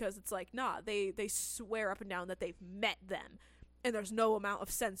 is because it's nah, they swear up and down that they've met them, and there's no amount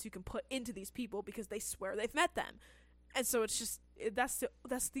of sense you can put into these people because they swear they've met them. And so it's just, that's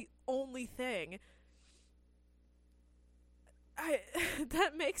the only thing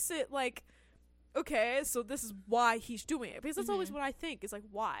that makes it okay, so this is why he's doing it, because that's always what I think is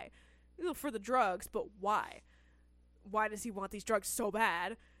why, for the drugs, but why does he want these drugs so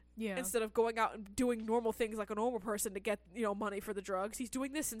bad? Yeah. Instead of going out and doing normal things like a normal person to get, money for the drugs, he's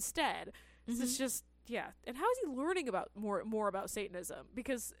doing this instead. So it's just, yeah. And how is he learning about more about Satanism?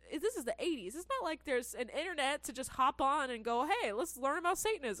 Because this is the 80s. It's not like there's an internet to just hop on and go, hey, let's learn about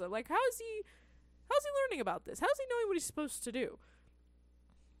Satanism. How is he learning about this? How is he knowing what he's supposed to do?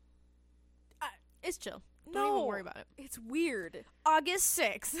 It's chill. Don't even worry about it. It's weird. August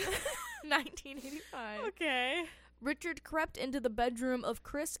 6th, 1985. Okay. Richard crept into the bedroom of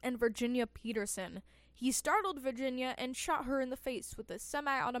Chris and Virginia Peterson. He startled Virginia and shot her in the face with a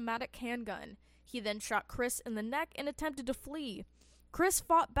semi-automatic handgun. He then shot Chris in the neck and attempted to flee. Chris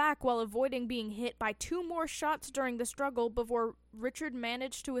fought back while avoiding being hit by 2 more shots during the struggle before Richard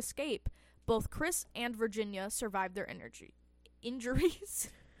managed to escape. Both Chris and Virginia survived their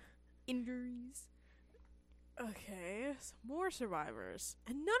injuries. Okay, so more survivors.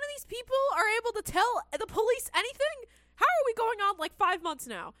 And none of these people are able to tell the police anything? How are we going on 5 months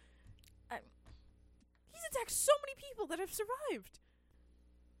now? He's attacked so many people that have survived.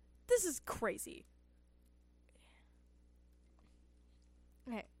 This is crazy.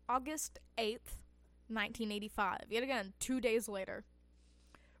 Okay, August 8th, 1985. Yet again, 2 days later.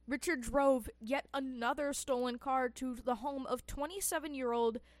 Richard drove yet another stolen car to the home of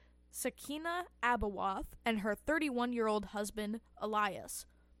 27-year-old Sakina Abawath and her 31-year-old husband, Elias.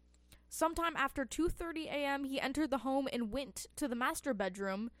 Sometime after 2:30 a.m., he entered the home and went to the master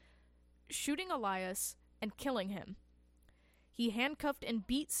bedroom, shooting Elias and killing him. He handcuffed and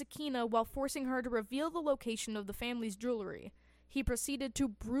beat Sakina while forcing her to reveal the location of the family's jewelry. He proceeded to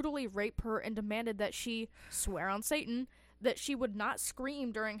brutally rape her and demanded that she swear on Satan that she would not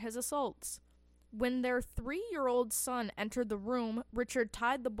scream during his assaults. When their 3-year-old son entered the room, Richard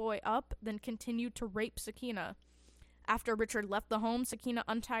tied the boy up, then continued to rape Sakina. After Richard left the home, Sakina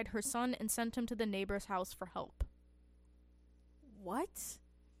untied her son and sent him to the neighbor's house for help. What?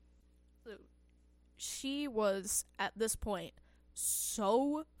 She was, at this point,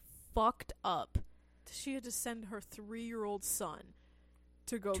 so fucked up. She had to send her 3-year-old son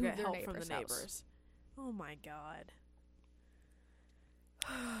to go get help from the neighbors. Oh my god.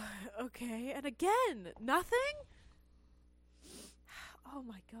 Okay, and again, nothing? Oh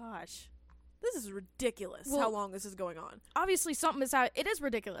my gosh. This is ridiculous how long this is going on. Obviously, it is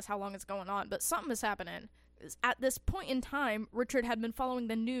ridiculous how long it's going on, but something is happening. At this point in time, Richard had been following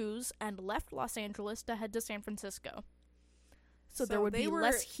the news and left Los Angeles to head to San Francisco. So there would be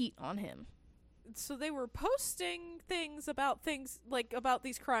less heat on him. So they were posting things, about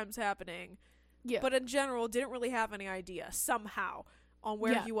these crimes happening. Yeah. But in general, didn't really have any idea, somehow, on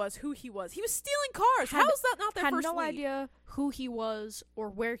where he was, who he was. He was stealing cars. How is that not their first lead? Had no idea who he was or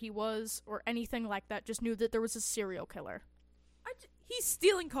where he was or anything like that. Just knew that there was a serial killer. He's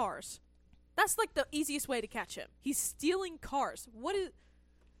stealing cars. That's like the easiest way to catch him. He's stealing cars.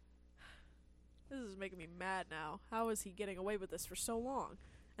 This is making me mad now. How is he getting away with this for so long?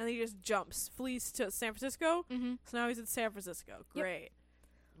 And then he just flees to San Francisco. Mm-hmm. So now he's in San Francisco. Great. Yep.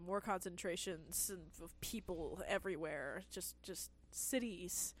 More concentrations of people everywhere. Just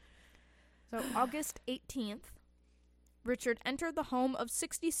cities. So August 18th, Richard entered the home of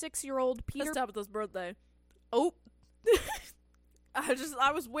 66-year-old Peter. Let's stop at this birthday. Oh.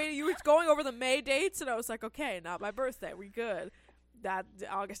 I was waiting. You were going over the May dates, and I was like, okay, not my birthday. We good. That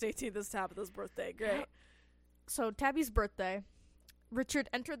August 18th is Tabitha's birthday. Great. So Tabby's birthday, Richard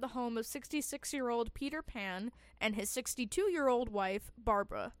entered the home of 66-year-old Peter Pan and his 62-year-old wife,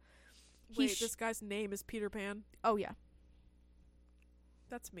 Barbara. Wait, this guy's name is Peter Pan? Oh, yeah.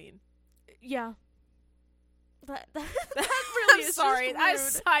 That's mean. Yeah. That really is sorry. I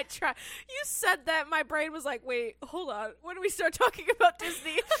sidetracked. You said that, my brain was like, wait, hold on. When do we start talking about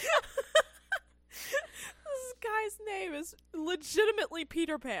Disney? This guy's name is legitimately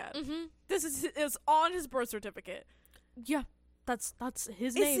Peter Pan. Mm-hmm. This is on his birth certificate. Yeah, that's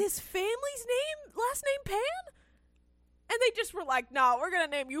his name. Is his family's last name Pan? And they just were like, no, we're gonna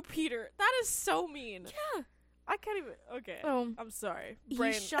name you Peter. That is so mean. Yeah. I can't even. Okay. I'm sorry.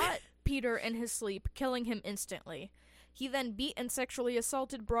 He shot Peter in his sleep, killing him instantly. He then beat and sexually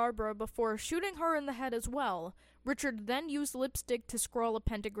assaulted Barbara before shooting her in the head as well. Richard then used lipstick to scrawl a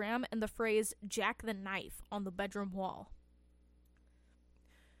pentagram and the phrase "Jack the Knife" on the bedroom wall.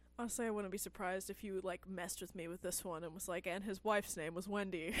 Honestly, I wouldn't be surprised if you messed with me with this one and was like, and his wife's name was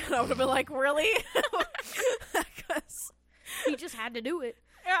Wendy. And I would have been like, really? Because he just had to do it.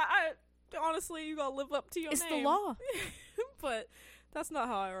 Yeah, honestly, you gotta live up to your name. It's the law. But that's not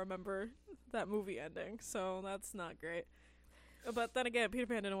how I remember that movie ending, so that's not great. But then again, Peter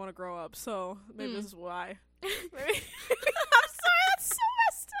Pan didn't want to grow up, so maybe this is why. Maybe. I'm sorry, that's so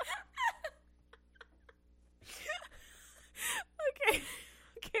messed up.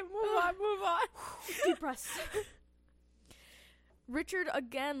 Okay, move on. Deep breaths. Richard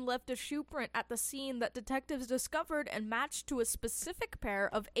again left a shoe print at the scene that detectives discovered and matched to a specific pair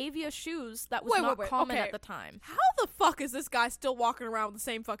of Avia shoes that was not common at the time. How the fuck is this guy still walking around with the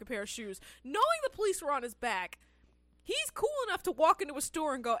same fucking pair of shoes? Knowing the police were on his back, he's cool enough to walk into a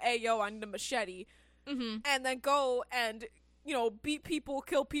store and go, hey, yo, I need a machete. Mm-hmm. And then go and, beat people,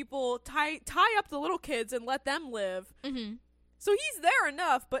 kill people, tie up the little kids and let them live. Mm-hmm. So he's there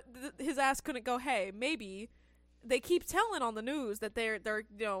enough, but his ass couldn't go, hey, maybe... They keep telling on the news that they're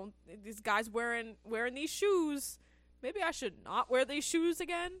these guys wearing these shoes. Maybe I should not wear these shoes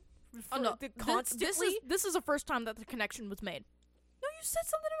again. No, constantly. This is the first time that the connection was made. No, you said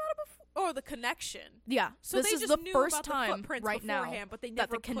something about it before. Oh, the connection. Yeah, so this is the first time right now but they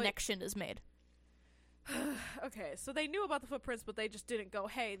never that the connection is made. Okay, so they knew about the footprints, but they just didn't go,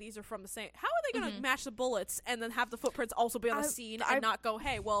 hey, these are from the same... How are they going to match the bullets and then have the footprints also be on the scene and not go,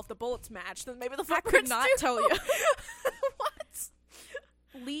 hey, well, if the bullets match, then maybe the footprints I could not tell you. What?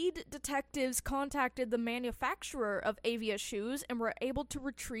 Lead detectives contacted the manufacturer of Avia shoes and were able to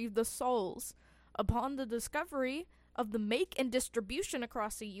retrieve the soles. Upon the discovery of the make and distribution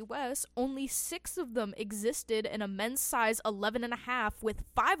across the U.S., only 6 of them existed in a men's size 11.5, with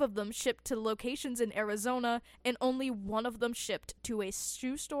 5 of them shipped to locations in Arizona and only 1 of them shipped to a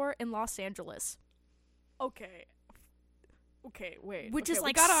shoe store in Los Angeles. Okay, wait. Which is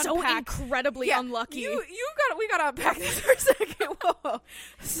so incredibly unlucky. We gotta unpack this for a second. Whoa.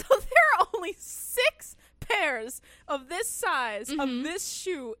 So there are only 6 pairs of this size of this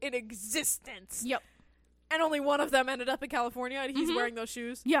shoe in existence. Yep. And only 1 of them ended up in California, and he's wearing those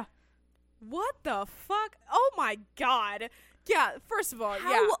shoes? Yeah. What the fuck? Oh my god. Yeah, first of all,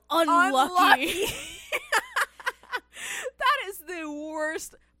 How unlucky. That is the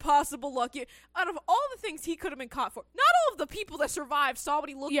worst possible luck. Out of all the things he could have been caught for, not all of the people that survived saw what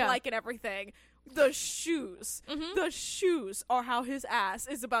he looked like and everything. The shoes. Mm-hmm. The shoes are how his ass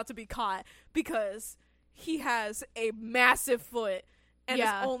is about to be caught because he has a massive foot and is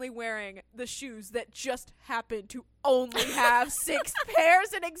only wearing the shoes that just happen to only have 6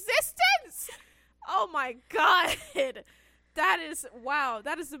 pairs in existence. Oh my god. That is, wow.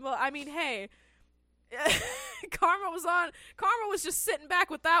 That is the most, I mean, hey, Karma was just sitting back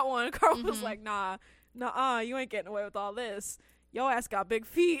with that one. Karma was like, nah, you ain't getting away with all this. Your ass got big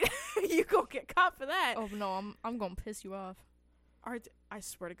feet. You gonna get caught for that. Oh no, I'm gonna piss you off. I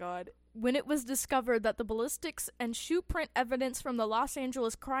swear to God. When it was discovered that the ballistics and shoe print evidence from the Los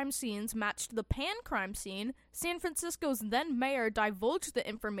Angeles crime scenes matched the Pan crime scene, San Francisco's then mayor divulged the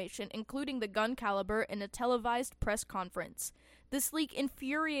information, including the gun caliber, in a televised press conference. This leak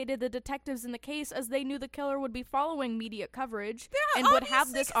infuriated the detectives in the case as they knew the killer would be following media coverage and would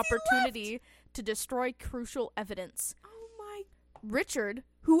have this opportunity to destroy crucial evidence. Oh my. Richard,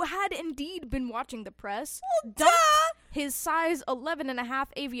 who had indeed been watching the press, dumped his size 11.5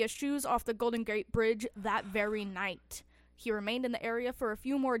 Avia shoes off the Golden Gate Bridge that very night. He remained in the area for a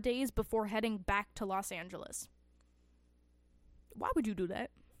few more days before heading back to Los Angeles. Why would you do that?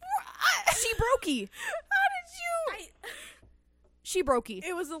 She brokey. How did you? She brokey.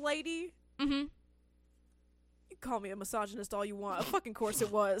 It was a lady. Mm-hmm. You call me a misogynist all you want. Of fucking course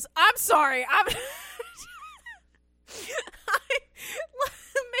it was. I'm sorry.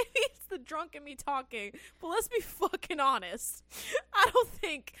 Maybe it's the drunk in me talking, but let's be fucking honest. I don't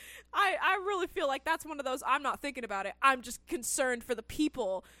think I really feel like that's one of those, I'm not thinking about it. I'm just concerned for the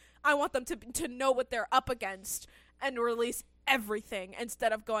people. I want them to know what they're up against and release everything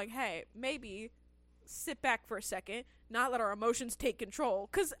instead of going, hey, maybe sit back for a second, not let our emotions take control.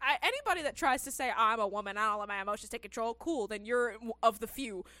 Because anybody that tries to say, I'm a woman, I don't let my emotions take control, cool, then you're of the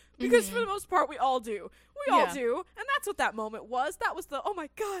few. Because for the most part, we all do. We all do. And that's what that moment was. That was the, oh my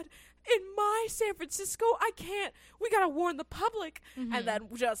God, in my San Francisco, we gotta warn the public. And then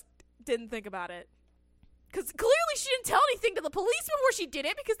just didn't think about it. Because clearly she didn't tell anything to the police before she did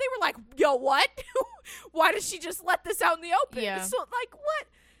it, because they were like, yo, what? Why did she just let this out in the open? Yeah. So, like, what?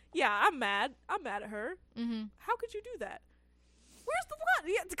 Yeah, I'm mad. I'm mad at her. Mm-hmm. How could you do that? Where's the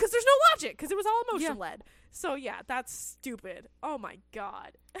logic? Yeah, because there's no logic, because it was all emotion-led. So, yeah, that's stupid. Oh, my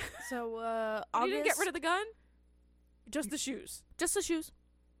God. So, You didn't get rid of the gun? Just the shoes. Just the shoes.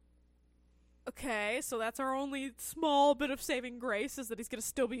 Okay, so that's our only small bit of saving grace, is that he's going to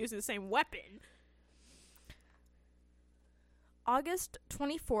still be using the same weapon. August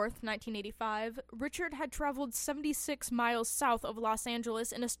 24th, 1985, Richard had traveled 76 miles south of Los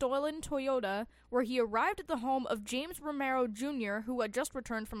Angeles in a stolen Toyota, where he arrived at the home of James Romero Jr., who had just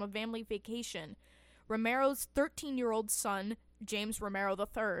returned from a family vacation. Romero's 13-year-old son, James Romero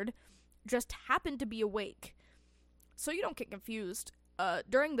III, just happened to be awake. So you don't get confused.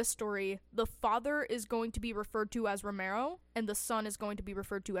 During this story, the father is going to be referred to as Romero, and the son is going to be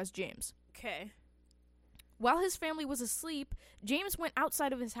referred to as James. Okay. While his family was asleep, James went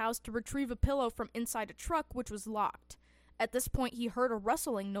outside of his house to retrieve a pillow from inside a truck, which was locked. At this point, he heard a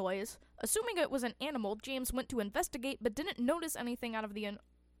rustling noise. Assuming it was an animal, James went to investigate, but didn't notice anything out of the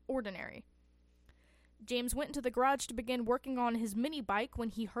ordinary. James went into the garage to begin working on his mini bike when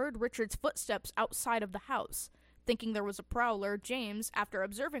he heard Richard's footsteps outside of the house. Thinking there was a prowler, James, after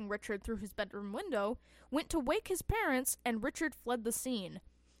observing Richard through his bedroom window, went to wake his parents, and Richard fled the scene.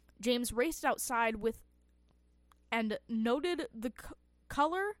 James raced outside and noted the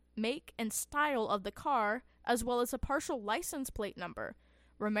color, make, and style of the car, as well as a partial license plate number.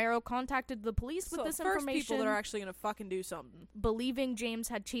 Romero contacted the police with this information. First people that are actually gonna fucking do something. Believing James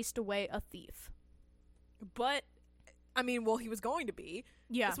had chased away a thief. But, I mean, well, he was going to be.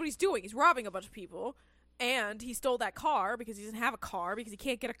 Yeah. That's what he's doing. He's robbing a bunch of people. And he stole that car because he doesn't have a car, because he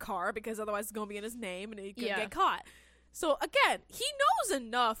can't get a car, because otherwise it's gonna be in his name and he could get caught. So, again, he knows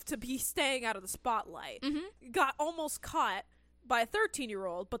enough to be staying out of the spotlight. Mm-hmm. Got almost caught by a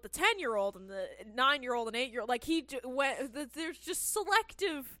 13-year-old, but the 10-year-old and the 9-year-old and 8-year-old, like, there's just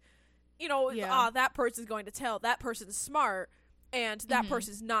selective, that person's going to tell, that person's smart, and that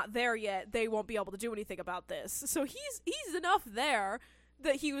person's not there yet, they won't be able to do anything about this. So he's enough there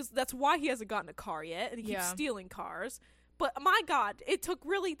that that's why he hasn't gotten a car yet, and he keeps stealing cars. But my God, it took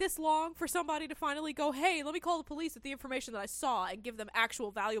really this long for somebody to finally go, hey, let me call the police with the information that I saw and give them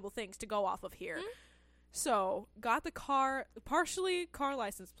actual valuable things to go off of here. Mm-hmm. So, got the car, partially car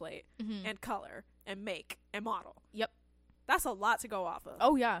license plate, and color, and make, and model. Yep. That's a lot to go off of.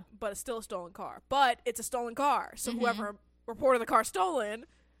 Oh, yeah. But it's still a stolen car. But it's a stolen car. So whoever reported the car stolen,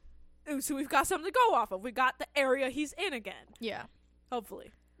 so we've got something to go off of. We got the area he's in again. Yeah.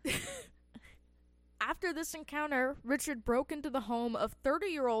 Hopefully. After this encounter, Richard broke into the home of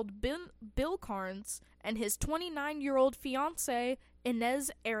 30-year-old Bill Carnes and his 29-year-old fiancée,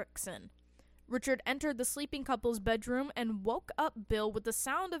 Inez Erickson. Richard entered the sleeping couple's bedroom and woke up Bill with the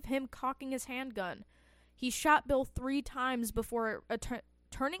sound of him cocking his handgun. He shot Bill 3 times before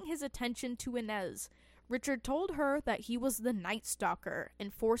turning his attention to Inez. Richard told her that he was the Night Stalker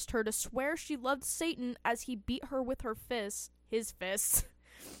and forced her to swear she loved Satan as he beat her with his fists.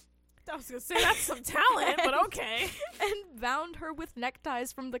 I was going to say, that's some talent, but okay. And bound her with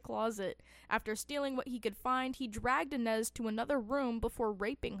neckties from the closet. After stealing what he could find, he dragged Inez to another room before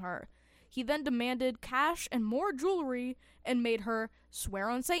raping her. He then demanded cash and more jewelry and made her swear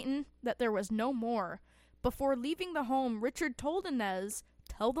on Satan that there was no more. Before leaving the home, Richard told Inez,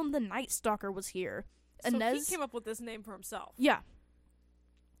 "Tell them the Night Stalker was here." So Inez he came up with this name for himself. Yeah.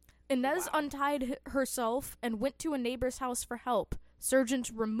 Inez untied herself and went to a neighbor's house for help.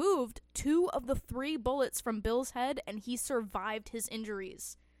 Surgeons removed 2 of the 3 bullets from Bill's head, and he survived his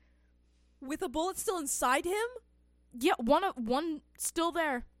injuries. With a bullet still inside him? Yeah, one still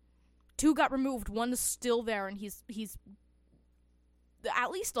there. 2 got removed. 1 is still there, and he's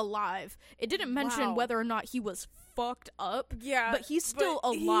at least alive. It didn't mention whether or not he was fucked up. Yeah, but he's still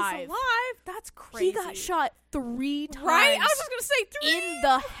alive. He's alive? That's crazy. He got shot 3 times. Right? I was just gonna say 3 in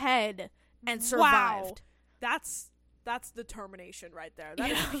the head and survived. Wow. That's determination right there.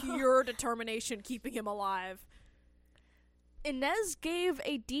 That is pure determination keeping him alive. Inez gave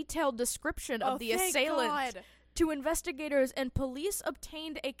a detailed description of the assailant to investigators, and police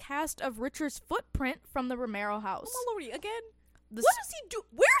obtained a cast of Richard's footprint from the Romero house. Oh, my lordy, again? What does he do?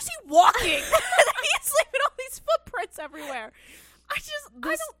 Where is he walking? He's leaving all these footprints everywhere. I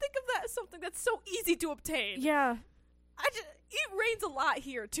don't think of that as something that's so easy to obtain. Yeah. It rains a lot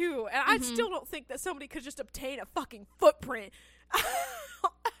here, too, and I still don't think that somebody could just obtain a fucking footprint.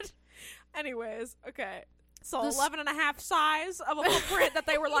 Anyways, okay. So 11.5 size of a footprint that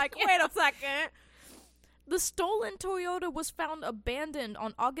they were like, wait a second. The stolen Toyota was found abandoned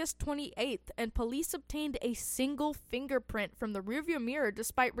on August 28th, and police obtained a single fingerprint from the rearview mirror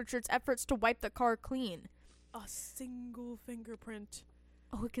despite Richard's efforts to wipe the car clean. A single fingerprint.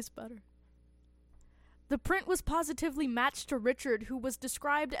 Oh, it gets better. The print was positively matched to Richard, who was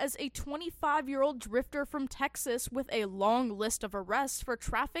described as a 25-year-old drifter from Texas with a long list of arrests for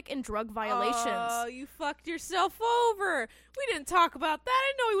traffic and drug violations. Oh, you fucked yourself over. We didn't talk about that. I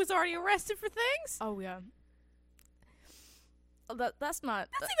didn't know he was already arrested for things. Oh, yeah. That's not...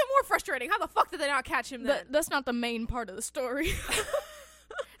 That's even more frustrating. How the fuck did they not catch him then? That's not the main part of the story.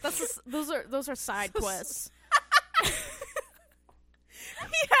 Those are side quests.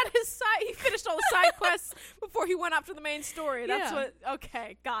 He finished all the side quests before he went after the main story.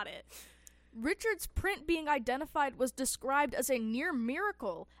 Okay, got it. Richard's print being identified was described as a near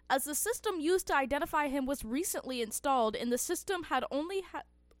miracle, as the system used to identify him was recently installed, and the system only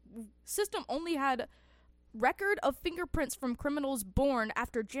had record of fingerprints from criminals born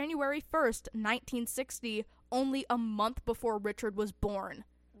after January 1st, 1960, only a month before Richard was born.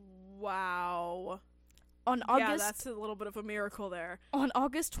 Wow. That's a little bit of a miracle there. On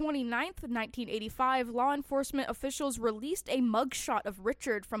August 29th, 1985, law enforcement officials released a mugshot of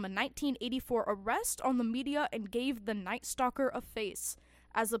Richard from a 1984 arrest on the media and gave the Night Stalker a face.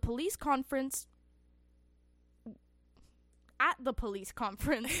 At the police conference,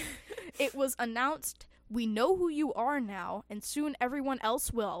 it was announced, "We know who you are now, and soon everyone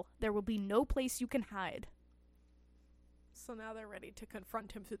else will. There will be no place you can hide." So now they're ready to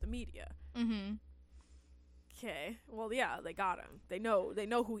confront him through the media. Mm-hmm. Okay. Well, yeah, they got him. They know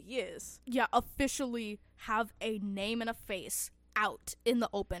who he is. Yeah, officially have a name and a face out in the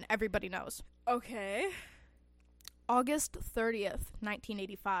open. Everybody knows. Okay. August 30th,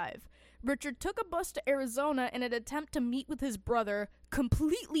 1985. Richard took a bus to Arizona in an attempt to meet with his brother,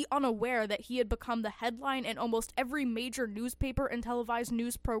 completely unaware that he had become the headline in almost every major newspaper and televised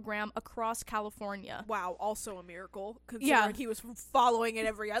news program across California. Wow, also a miracle, considering he was following it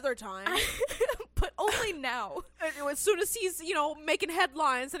every other time. But only now. As soon as he's, making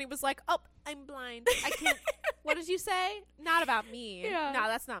headlines, and he was like, "Oh, I'm blind. I can't." What did you say? Not about me. Yeah. No,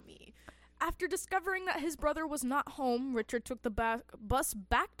 that's not me. After discovering that his brother was not home, Richard took the bus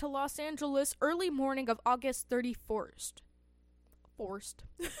back to Los Angeles early morning of August 31st. Forced.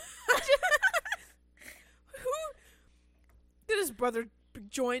 Who did his brother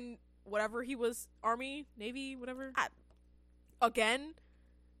join? Whatever he was, Army, Navy, whatever. Again.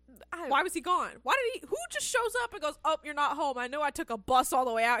 Why was he gone? Who just shows up and goes, oh, you're not home. I know I took a bus all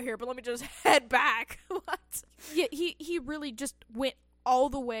the way out here, but let me just head back. What? Yeah, he really just went all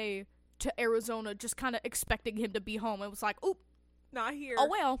the way to Arizona just kind of expecting him to be home. It was like, oop. Not here. Oh,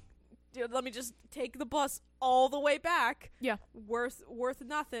 well. Dude, let me just take the bus all the way back. Yeah. Worth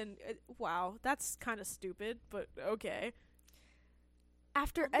nothing. Wow, that's kind of stupid, but okay.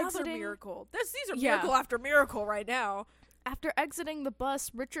 After Another exiting... miracle. These are miracle after miracle right now. After exiting the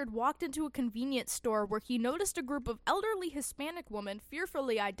bus, Richard walked into a convenience store where he noticed a group of elderly Hispanic women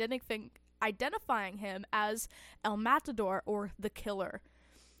fearfully identifying him as El Matador, or the Killer.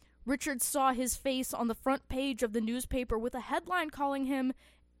 Richard saw his face on the front page of the newspaper with a headline calling him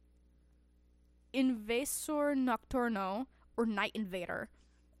Invasor Nocturno, or Night Invader,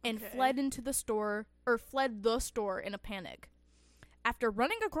 and fled the store in a panic. After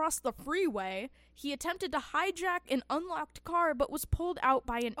running across the freeway, he attempted to hijack an unlocked car but was pulled out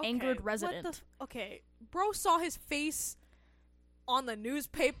by an angered resident. Bro saw his face on the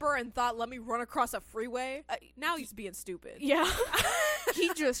newspaper and thought, let me run across a freeway? Now he's being stupid. Yeah.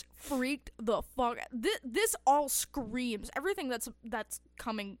 He just freaked the fuck out. This all screams. Everything that's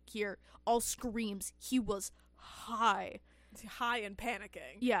coming here all screams he was high. High and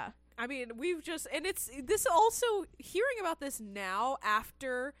panicking. Yeah. I mean, it's this also, hearing about this now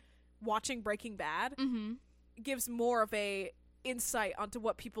after watching Breaking Bad gives more of a insight onto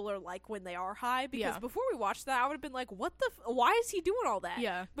what people are like when they are high, because before we watched that I would have been like, what why is he doing all that?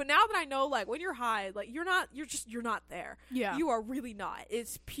 Yeah. But now that I know, like, when you're high, like, you're not there. Yeah. You are really not.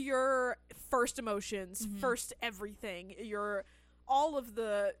 It's pure first emotions, first everything. All of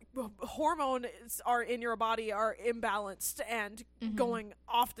the hormones are in your body are imbalanced and going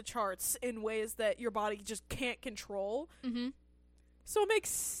off the charts in ways that your body just can't control. So it makes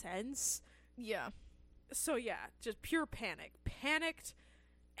sense. Yeah. So yeah, just pure panic. Panicked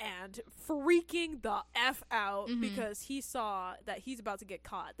and freaking the F out because he saw that he's about to get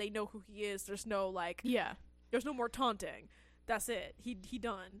caught. They know who he is. There's no, like... Yeah. There's no more taunting. That's it. He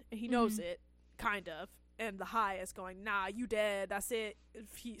done. And he knows it, kind of. And the high is going, nah, you dead. That's it.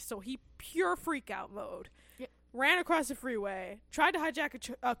 He pure freak out mode. Yeah. Ran across the freeway, tried to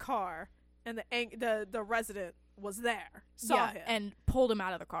hijack a car, and the resident was there. Saw him. And pulled him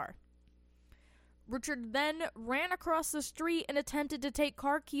out of the car. Richard then ran across the street and attempted to take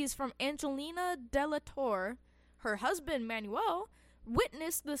car keys from Angelina De La Torre. Her husband, Manuel,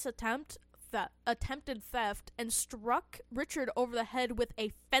 witnessed this attempted theft and struck Richard over the head with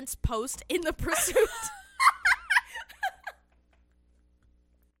a fence post in the pursuit.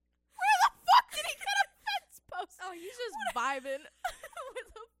 Where the fuck did he get a fence post? Oh, he's just vibing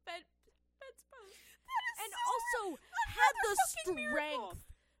with a fence post. And also had the strength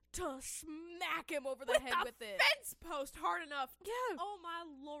to smack him over the head with it. Fence post hard enough. Yeah. Oh my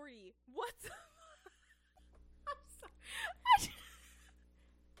lordy. What the I'm sorry.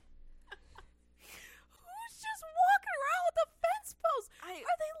 Who's just walking around with a fence post? Are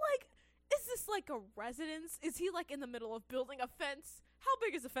they like, is this like a residence? Is he like in the middle of building a fence? How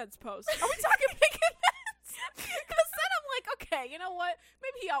big is a fence post? Are we talking picket fence? Because then I'm like, okay, you know what?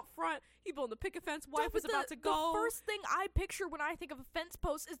 Maybe he out front, he building the picket fence, wife was about to go. The first thing I picture when I think of a fence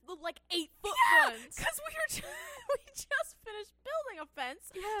post is the, like, 8-foot ones. Because we just finished building a fence.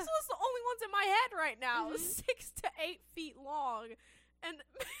 Yeah. So it's the only ones in my head right now. 6 to 8 feet long. And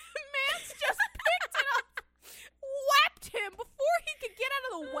man's just picked it up, whapped him before he could get out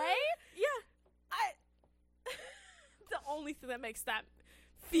of the way. Yeah. The only thing that makes that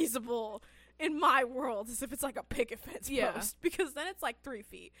feasible in my world is if it's like a picket fence post, because then it's like 3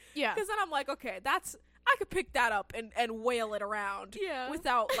 feet. Yeah. Because then I'm like, okay, I could pick that up and whale it around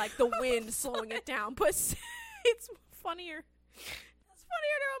without like the wind slowing it down. But it's funnier. It's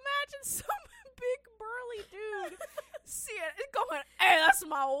funnier to imagine some big burly dude see it going, hey, that's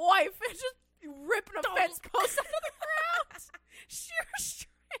my wife, and just ripping a fence post out of the ground. Sheer strength.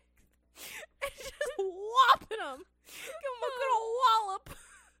 And just whopping him. Give him a good old wallop.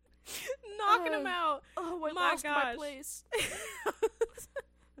 Knocking him out. Oh, I lost my place.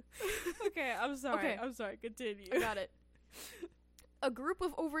 Okay, I'm sorry. Okay. I'm sorry. Continue. I got it. A group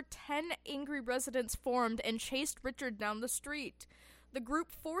of over 10 angry residents formed and chased Richard down the street. The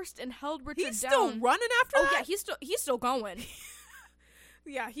group forced and held Richard down. He's still running after that? Oh, yeah, he's still going.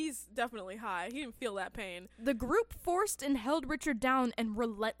 Yeah, he's definitely high. He didn't feel that pain. The group forced and held Richard down and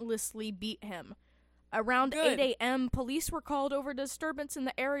relentlessly beat him. Around 8 a.m., police were called over disturbance in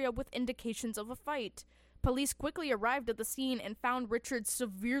the area with indications of a fight. Police quickly arrived at the scene and found Richard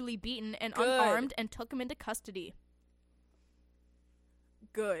severely beaten and unarmed and took him into custody.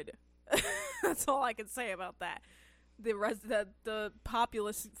 Good. That's all I can say about that. the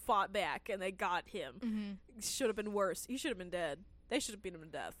populace fought back and they got him. Mm-hmm. Should have been worse. He should have been dead. They should have beat him to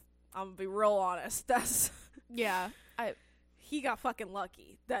death. I'm gonna be real honest. That's Yeah. He got fucking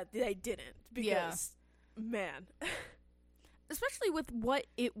lucky that they didn't, because man, especially with what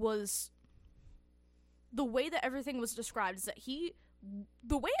it was, the way that everything was described is that he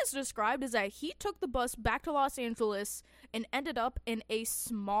took the bus back to Los Angeles and ended up in a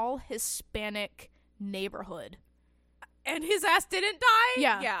small Hispanic neighborhood. And his ass didn't die?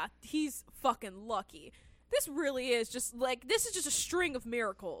 Yeah. Yeah, he's fucking lucky. This really is just like, this is just a string of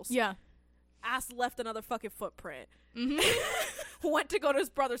miracles. Yeah. Ass left another fucking footprint. Mm-hmm. Went to go to his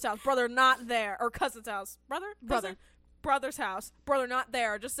brother's house. Brother not there. Or cousin's house. Brother? Brother's house. Brother not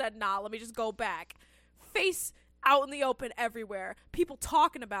there. Just said, nah, let me just go back. Face out in the open everywhere. People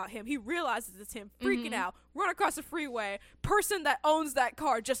talking about him. He realizes it's him. Freaking out. Run across the freeway. Person that owns that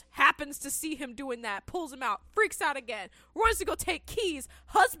car just happens to see him doing that. Pulls him out. Freaks out again. Runs to go take keys.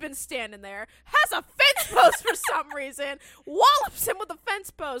 Husband standing there. Has a fence post for some reason. Wallops him with a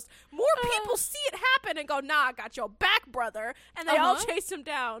fence post. More people see it happen and go, nah, I got your back, brother. And they all chase him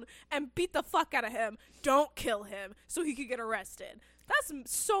down and beat the fuck out of him. Don't kill him so he could get arrested.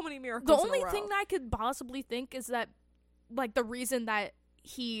 That's so many miracles. The only thing that I could possibly think is that, like, the reason that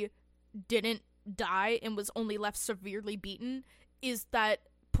he didn't die and was only left severely beaten is that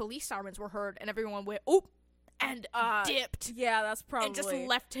police sirens were heard and everyone went, oh, and dipped. Yeah, that's probably. And just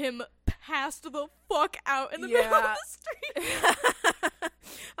left him passed the fuck out in the middle of the street.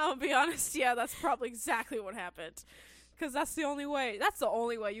 I'm gonna be honest, yeah, that's probably exactly what happened. Because that's the only way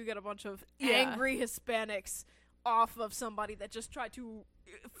you get a bunch of angry Hispanics off of somebody that just tried to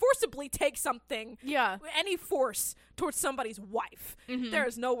forcibly take something, any force towards somebody's wife. There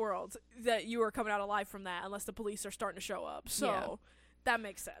is no world that you are coming out alive from that unless the police are starting to show up. So that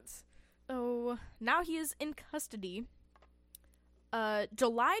makes sense. Oh, now he is in custody.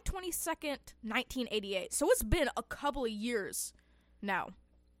 July 22nd, 1988. So it's been a couple of years now.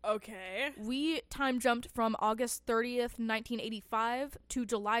 Okay. We time jumped from August 30th, 1985 to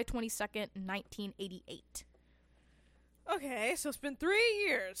July 22nd, 1988. Okay, so it's been 3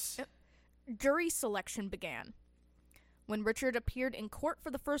 years. Jury selection began. When Richard appeared in court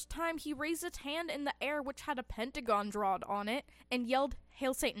for the first time, he raised his hand in the air, which had a pentagon drawn on it, and yelled,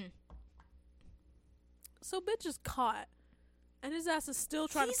 "Hail Satan." So bitch is caught, and his ass is still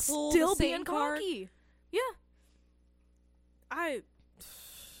trying He's to pull still the same being card. cocky. Yeah.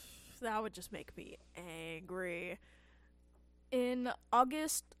 That would just make me angry. In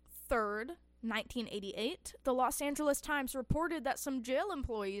August 3rd, 1988, the Los Angeles Times reported that some jail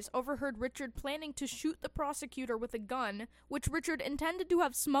employees overheard Richard planning to shoot the prosecutor with a gun, which Richard intended to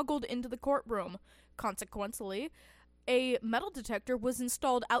have smuggled into the courtroom. Consequently, a metal detector was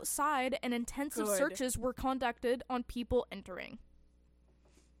installed outside and intensive searches were conducted on people entering.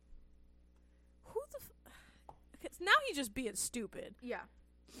 Now he's just being stupid. Yeah.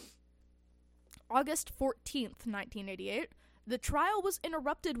 August 14th, 1988. The trial was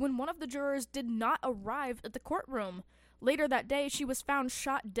interrupted when one of the jurors did not arrive at the courtroom. Later that day, she was found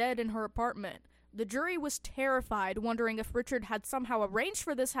shot dead in her apartment. The jury was terrified, wondering if Richard had somehow arranged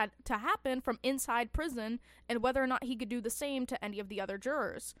for this to happen from inside prison and whether or not he could do the same to any of the other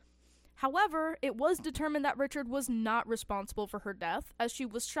jurors. However, it was determined that Richard was not responsible for her death, as she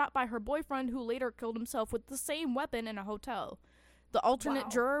was shot by her boyfriend, who later killed himself with the same weapon in a hotel. The alternate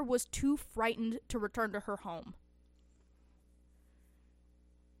juror was too frightened to return to her home.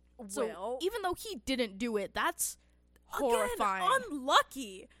 So, even though he didn't do it, that's horrifying. Again,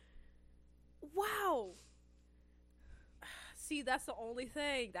 unlucky. Wow. See, that's the only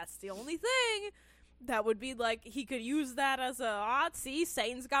thing. That would be like, he could use that as see,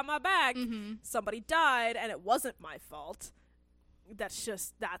 Satan's got my back. Somebody died, and it wasn't my fault. That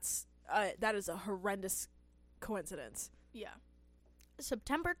is a horrendous coincidence. Yeah.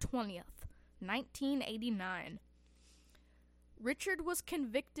 September 20th, 1989. Richard was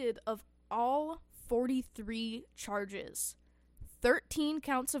convicted of all 43 charges. 13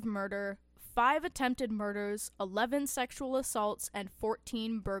 counts of murder, 5 attempted murders, 11 sexual assaults, and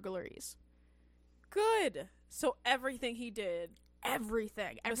 14 burglaries. Good. So everything he did.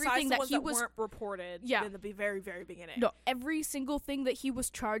 Everything Besides that the ones he that was weren't reported in the very, very beginning. No, every single thing that he was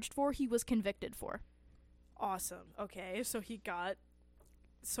charged for, he was convicted for. Awesome. Okay, so he got...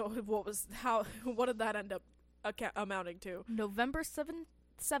 So what did that end up amounting to? November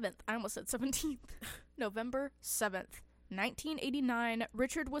 7th. I almost said 17th. November 7th. 1989,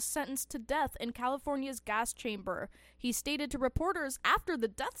 Richard was sentenced to death in California's gas chamber. He stated to reporters after the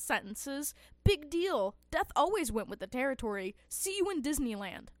death sentences, "Big deal. Death always went with the territory. See you in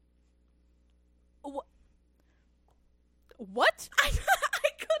Disneyland." What? I couldn't.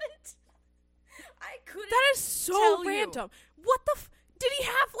 That is so tell random. What the did he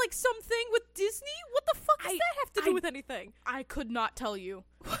have like something with Disney? What the fuck does that have to do with anything? I could not tell you.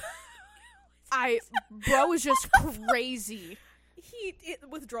 Bro is just crazy.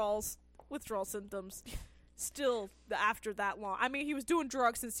 Withdrawal symptoms. Still after that long. I mean, he was doing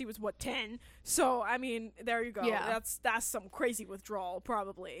drugs since he was 10. So I mean, there you go. Yeah. That's some crazy withdrawal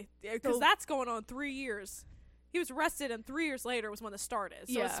probably, because that's going on 3 years. He was arrested, and 3 years later was when this started.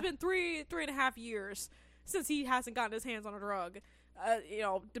 So it's been three and a half years since he hasn't gotten his hands on a drug.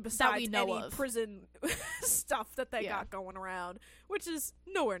 Besides any prison stuff that they got going around, which is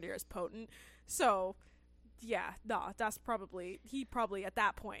nowhere near as potent. So, yeah, that's he probably at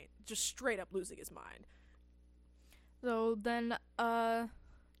that point just straight up losing his mind. So then,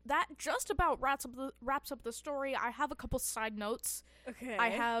 that just about wraps up the story. I have a couple side notes. Okay. I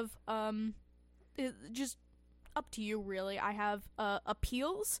have, just up to you, really. I have,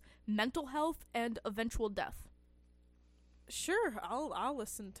 appeals, mental health, and eventual death. Sure, I'll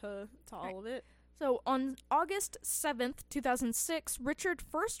listen to all of it. So, on August 7th, 2006, Richard's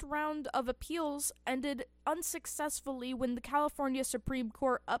first round of appeals ended unsuccessfully when the California Supreme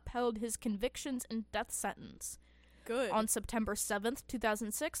Court upheld his convictions and death sentence. Good. On September 7th,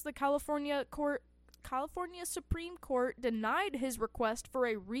 2006, the California Supreme Court denied his request for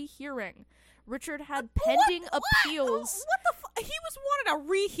a rehearing. Richard had pending appeals. What the fuck? He wanted a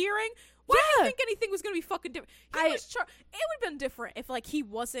rehearing? Why do you think anything was going to be fucking different? It would have been different if, like, he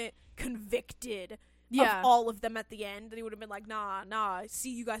wasn't convicted of all of them at the end. And he would have been like, nah,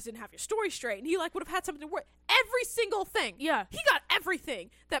 see, you guys didn't have your story straight. And he, like, would have had something to work. Every single thing. Yeah. He got everything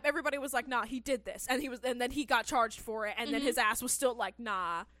that everybody was like, nah, he did this. And then he got charged for it. And then his ass was still like,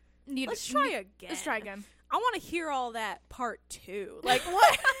 nah. Let's try again. I want to hear all that part 2. Like,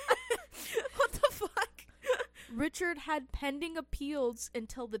 what? What the fuck? Richard had pending appeals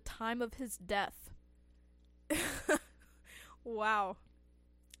until the time of his death. Wow.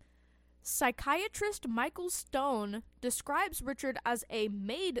 Psychiatrist Michael Stone describes Richard as a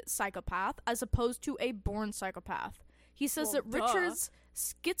made psychopath as opposed to a born psychopath. He says that Richard's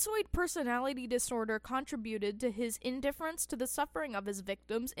schizoid personality disorder contributed to his indifference to the suffering of his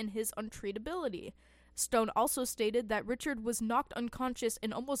victims and his untreatability. Stone also stated that Richard was knocked unconscious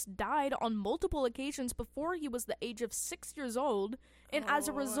and almost died on multiple occasions before he was the age of 6 years old, and as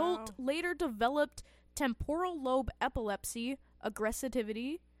a result later developed temporal lobe epilepsy,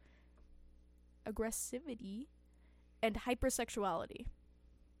 aggressivity, and hypersexuality.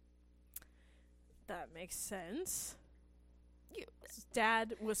 That makes sense. His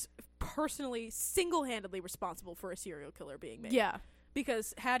dad was personally, single-handedly responsible for a serial killer being made. Yeah.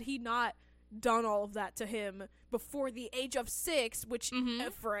 Because had he not done all of that to him before the age of 6, which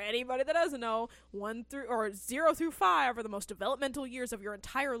for anybody that doesn't know, 0 through 5 are the most developmental years of your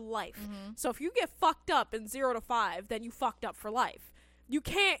entire life. So if you get fucked up in 0 to 5, then you fucked up for life. You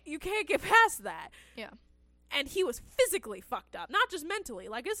can't get past that. Yeah. And he was physically fucked up, not just mentally.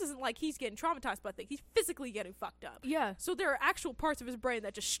 Like, this isn't like he's getting traumatized by things. He's physically getting fucked up. Yeah. So there are actual parts of his brain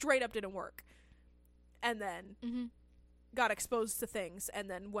that just straight up didn't work. And then got exposed to things. And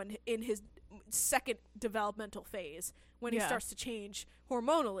then when in his second developmental phase, when he starts to change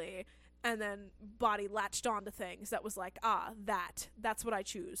hormonally, and then body latched onto things, that was like, that's what I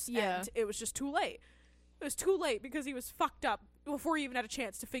choose. Yeah. And it was just too late. It was too late because he was fucked up before he even had a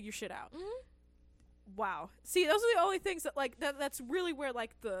chance to figure shit out. Wow. See, those are the only things that, like, that's really where,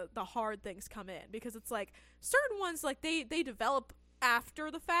 like, the hard things come in, because it's like certain ones, like, they develop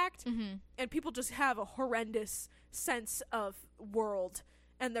after the fact, and people just have a horrendous sense of world,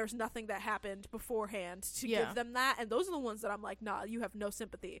 and there's nothing that happened beforehand to give them that, and those are the ones that I'm like, nah, you have no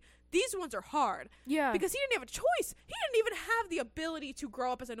sympathy. These ones are hard. Yeah. Because he didn't have a choice. He didn't even have the ability to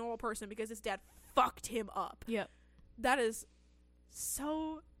grow up as a normal person because his dad fucked him up. Yeah. That is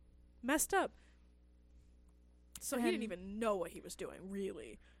so messed up. So he didn't even know what he was doing,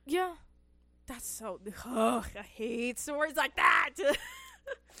 really. Yeah. That's so... I hate stories like that.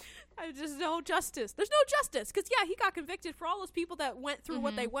 There's no justice. There's no justice. Because, he got convicted for all those people that went through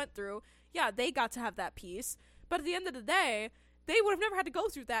what they went through. Yeah, they got to have that peace. But at the end of the day, they would have never had to go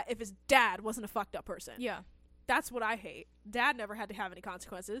through that if his dad wasn't a fucked up person. Yeah. That's what I hate. Dad never had to have any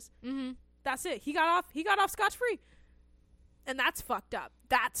consequences. That's it. He got off scotch-free. And that's fucked up.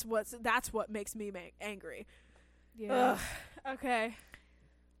 That's what makes me angry. Yeah. Ugh. Okay.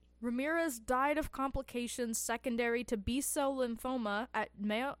 Ramirez died of complications secondary to B-cell lymphoma at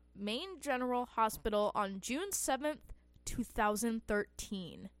Maine General Hospital on June 7th,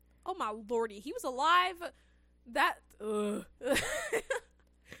 2013. Oh my lordy. He was alive. He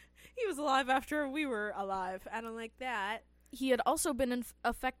was alive after we were alive. I don't like that. he had also been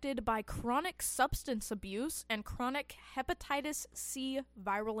affected by chronic substance abuse and chronic hepatitis C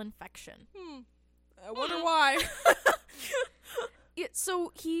viral infection. I wonder why.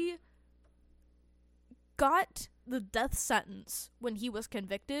 So he got the death sentence when he was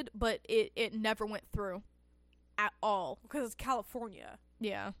convicted, but it never went through at all. Because it's California.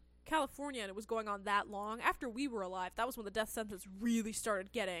 Yeah. California, and it was going on that long. After we were alive, that was when the death sentence really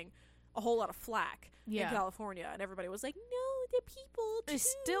started getting a whole lot of flack in California, and everybody was like, no, the people too. They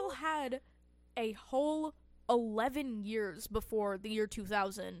still had a whole 11 years before the year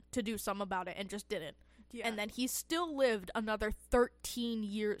 2000 to do something about it and just didn't. Yeah. And then he still lived another 13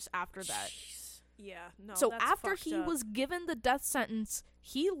 years after that. Jeez. Yeah, no, so that's after fucked he up. was given the death sentence,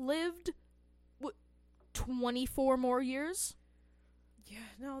 he lived 24 more years. Yeah,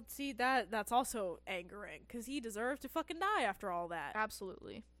 no, see, that's also angering, because he deserved to fucking die after all that.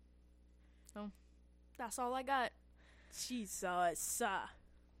 Absolutely. So, that's all I got. Jesus.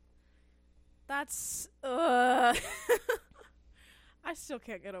 That's, I still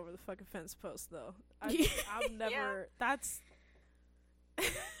can't get over the fucking fence post, though. I've never, that's,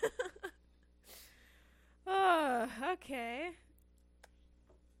 okay.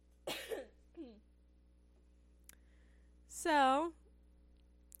 So,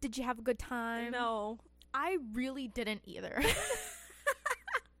 did you have a good time? No. I really didn't either.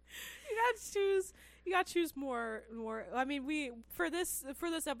 You gotta choose more. I mean, for this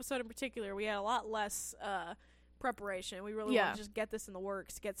episode in particular, we had a lot less preparation. We really want to just get this in the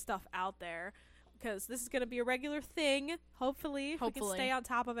works, get stuff out there, because this is gonna be a regular thing. Hopefully, we can stay on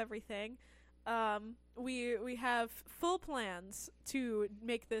top of everything. We have full plans to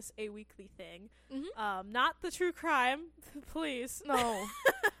make this a weekly thing. Mm-hmm. Not the true crime, please. No.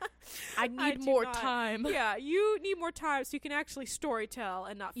 I need more time. Yeah, you need more time so you can actually storytell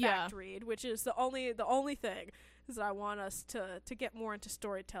and not fact read, which is the only thing is that I want us to get more into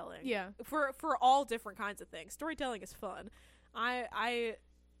storytelling. Yeah. For all different kinds of things. Storytelling is fun. I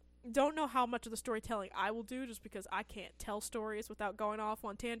don't know how much of the storytelling I will do just because I can't tell stories without going off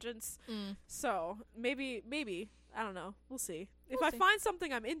on tangents. So maybe I don't know. We'll see. If I find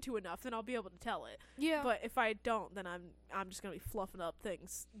something I'm into enough, then I'll be able to tell it. Yeah. But if I don't, then I'm just gonna be fluffing up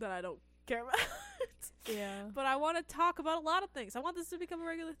things that I don't care about. Yeah. But I want to talk about a lot of things. I want this to become a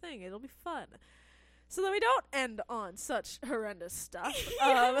regular thing. It'll be fun. So that we don't end on such horrendous stuff.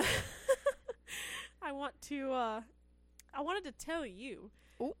 I wanted to tell you.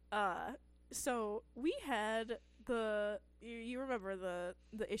 Ooh. So we had you remember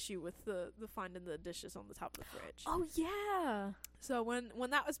the issue with the finding the dishes on the top of the fridge. Oh yeah. So when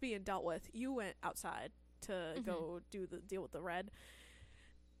that was being dealt with, you went outside to go deal with the red.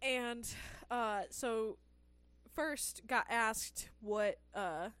 And so first got asked what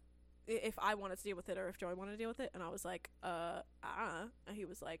if I wanted to deal with it or if Joey wanted to deal with it, and I was like, and he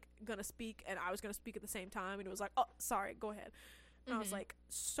was like gonna speak, and I was gonna speak at the same time, and it was like, oh, sorry, go ahead. And I was like,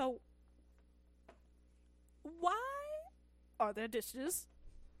 so why are there dishes,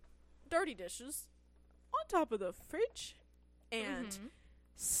 dirty dishes, on top of the fridge? And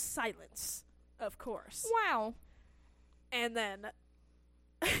silence, of course. Wow. And then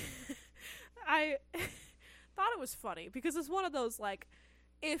I thought it was funny because it's one of those, like,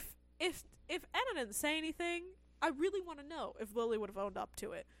 if Anna didn't say anything, I really want to know if Lily would have owned up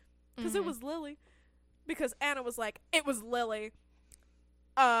to it. Because it was Lily. Because Anna was like, it was Lily.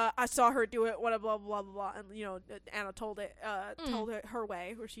 I saw her do it, blah, blah, blah, blah, blah. And, you know, Anna told it her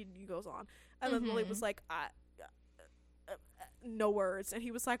way, where she goes on. And then Lily was like, no words. And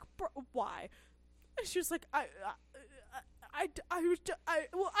he was like, why? And she was like, I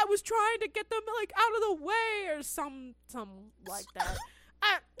was trying to get them, like, out of the way, or some like that.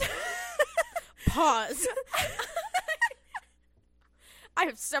 Pause. I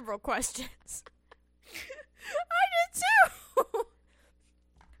have several questions. I did too.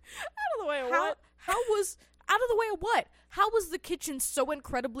 Out of the way of what? How was out of the way of what? How was the kitchen so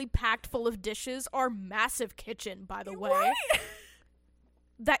incredibly packed full of dishes? Our massive kitchen, by the way. Right?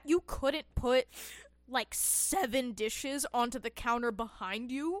 That you couldn't put like 7 dishes onto the counter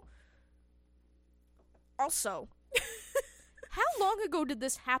behind you? Also, how long ago did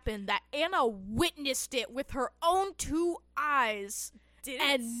this happen that Anna witnessed it with her own 2 eyes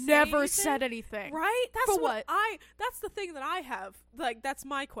and never said anything? Right? That's For what? That's the thing that I have. Like, that's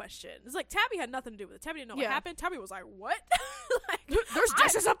my question. It's like, Tabby had nothing to do with it. Tabby didn't know what happened. Tabby was like, what? Like, there's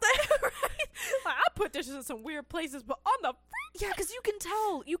dishes up there? Right? Like, I put dishes in some weird places, but on the fridge? Yeah, because you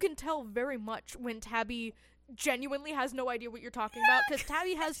can tell very much when Tabby genuinely has no idea what you're talking about, because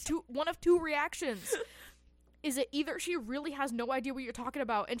Tabby has one of two reactions. is it either she really has no idea what you're talking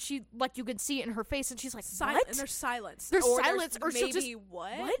about, and she, like, you can see it in her face, and she's like, what? And there's silence. There's silence, or she'll maybe just,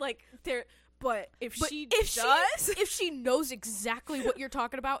 what? Like, there... But if she knows exactly what you're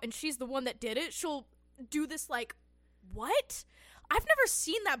talking about, and she's the one that did it, she'll do this, like, what? I've never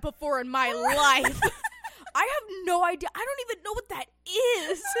seen that before in my life. I have no idea. I don't even know what that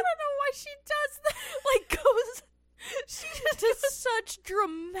is. I don't know why she does that. Like, goes... She just does such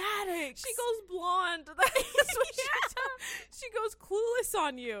dramatics. She goes blonde. That's what she does. She goes clueless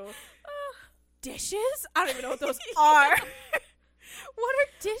on you. Dishes? I don't even know what those are. What are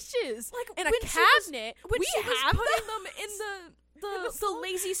dishes? Like, in a cabinet. When she was putting them in the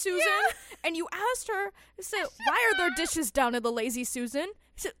Lazy Susan, and you asked her, you said, why are there dishes down in the Lazy Susan?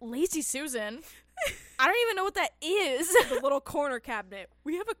 She said, Lazy Susan? I don't even know what that is. The little corner cabinet.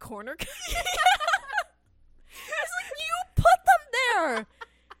 We have a corner cabinet. It's like, you put them there.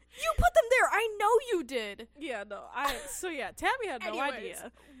 You put them there. I know you did. Yeah, no. Tammy had no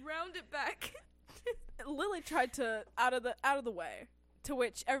idea. Round it back. Lily tried to out of the way, to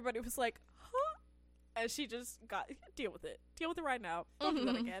which everybody was like, huh? And she just got, deal with it right now. Don't do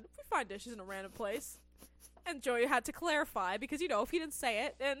that again. We find dishes in a random place. And Joey had to clarify, because, if he didn't say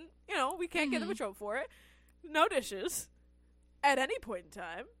it, then, we can't get him in trouble for it. No dishes, at any point in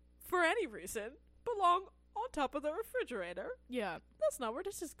time, for any reason, belong on top of the refrigerator. Yeah. That's not where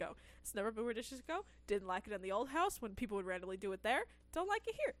dishes go. It's never been where dishes go. Didn't like it in the old house when people would randomly do it there. Don't like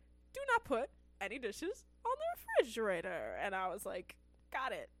it here. Do not put any dishes on the refrigerator. And I was like,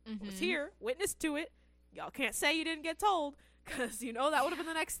 got it. Was here, witness to it. Y'all can't say you didn't get told, because that would have been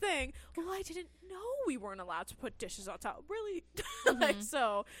the next thing. Well, I didn't know we weren't allowed to put dishes on top. Really?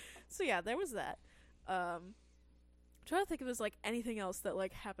 So yeah, there was that. I'm trying to think if there's like anything else that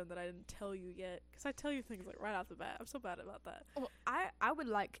like happened that I didn't tell you yet, because I tell you things like right off the bat. I'm so bad about that. Well, I would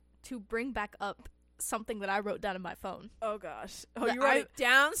like to bring back up something that I wrote down in my phone. Oh gosh. Oh, you wrote it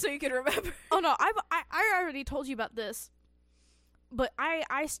down so you can remember? Oh no, I already told you about this, but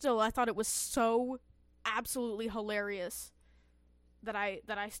I thought it was so absolutely hilarious that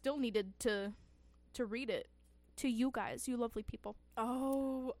I still needed to read it to you guys, you lovely people.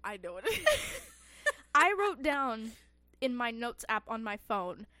 Oh, I know it. I wrote down in my notes app on my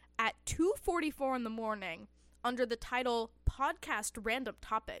phone at 2:44 in the morning under the title Podcast Random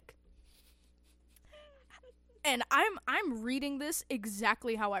Topic. And I'm reading this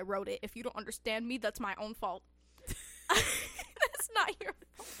exactly how I wrote it. If you don't understand me, that's my own fault. That's not your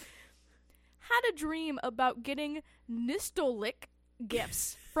fault. Had a dream about getting Nistolic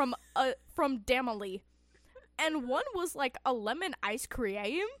gifts from Damali. And one was like a lemon ice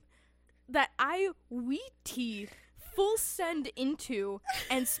cream that I wheat tea full send into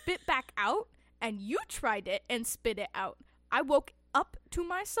and spit back out, and you tried it and spit it out. I woke up to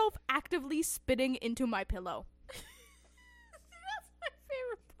myself actively spitting into my pillow. That's my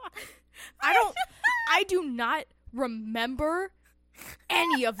favorite part. I do not remember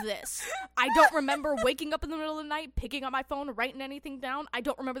any of this. I don't remember waking up in the middle of the night, picking up my phone, writing anything down. I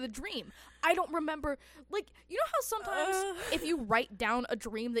don't remember the dream. I don't remember, like, you know how sometimes if you write down a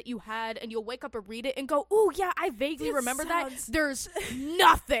dream that you had and you'll wake up and read it and go, oh yeah, I vaguely remember that. There's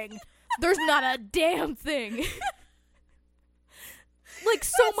nothing. There's not a damn thing. Like,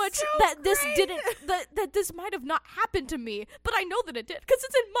 so That's much so that great. this didn't, that this might have not happened to me, but I know that it did because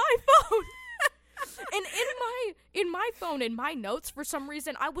it's in my phone. And in my phone, in my notes, for some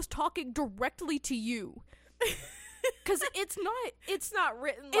reason, I was talking directly to you. Because it's not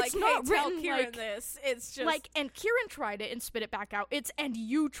written like, it's hey, not tell written Kieran like this. It's just like, and Kieran tried it and spit it back out. It's, and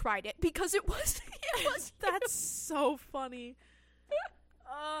you tried it, because it was that's so funny.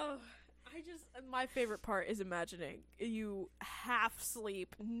 Oh, my favorite part is imagining you half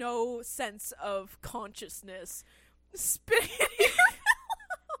sleep, no sense of consciousness, spitting in your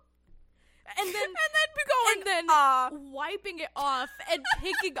and then wiping it off and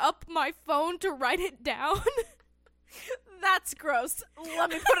picking up my phone to write it down. That's gross. Let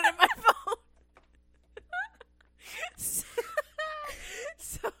me put it in my phone.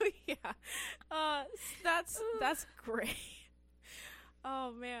 So yeah, that's great.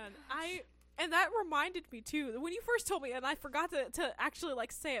 Oh man, and that reminded me too, when you first told me, and I forgot to actually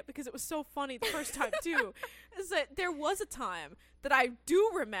like say it because it was so funny the first time too, is that there was a time that I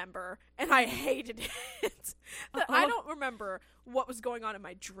do remember, and I hated it. That I don't remember what was going on in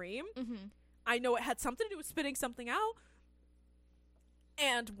my dream. Mm-hmm. I know it had something to do with spitting something out,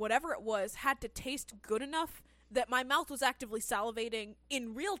 and whatever it was had to taste good enough that my mouth was actively salivating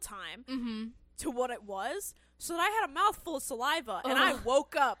in real time to what it was, so that I had a mouthful of saliva, and I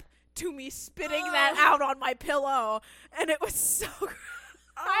woke up to me spitting that out on my pillow, and it was so gross.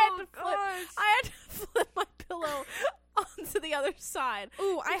 I had to flip my pillow other side.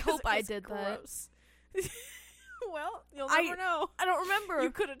 Ooh, I because hope I it's did gross. Well, you'll never know. I don't remember. You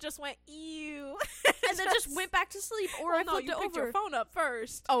could have just went, ew. And then just went back to sleep, or I flipped you it picked over. your phone up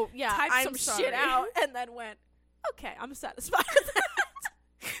first. Oh, yeah. Typed I'm some sorry. shit out, and then went, okay, I'm satisfied with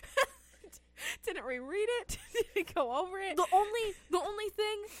that. Didn't reread it. Didn't go over it. The only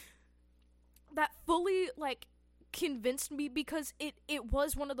thing that fully, like, convinced me, because it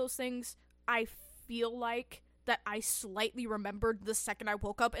was one of those things I feel like that I slightly remembered the second I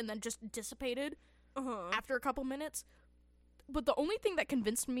woke up and then just dissipated after a couple minutes. But the only thing that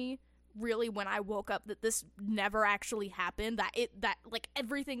convinced me really when I woke up that this never actually happened, that like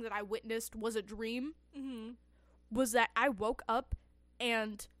everything that I witnessed was a dream, was that I woke up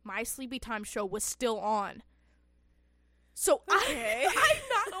and my Sleepy Time show was still on. So okay. I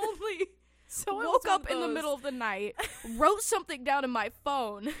not only woke up in the middle of the night, wrote something down in my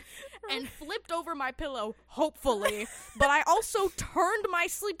phone, and flipped over my pillow, hopefully, but I also turned my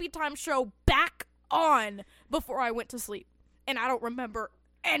Sleepy Time show back on before I went to sleep. And I don't remember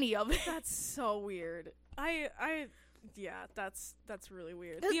any of it. That's so weird. Yeah, that's really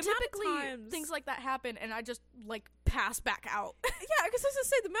weird. Typically, things like that happen, and I just, like, pass back out. Yeah, because I was going to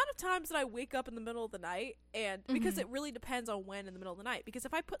say, the amount of times that I wake up in the middle of the night, and because it really depends on when in the middle of the night. Because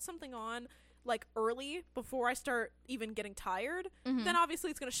if I put something on, like, early, before I start even getting tired, then obviously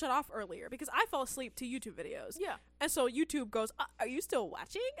it's going to shut off earlier, because I fall asleep to YouTube videos. Yeah. And so YouTube goes, are you still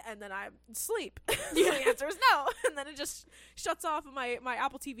watching? And then I sleep. The answer is no. And then it just shuts off, and my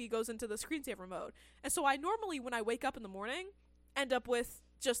Apple TV goes into the screensaver mode. And so I normally, when I wake up in the morning, end up with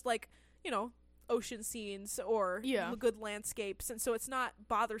just, like, you know, ocean scenes or good landscapes. And so it's not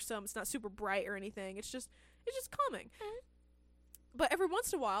bothersome. It's not super bright or anything. It's just calming. But every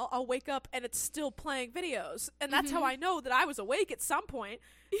once in a while, I'll wake up and it's still playing videos. And that's how I know that I was awake at some point,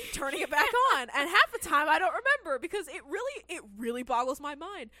 turning it back on. And half the time, I don't remember, because it really boggles my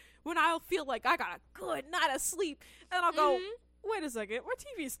mind when I'll feel like I got a good night of sleep. And I'll go, wait a second,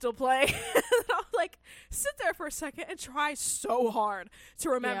 my TV's still playing. And I'll, like, sit there for a second and try so hard to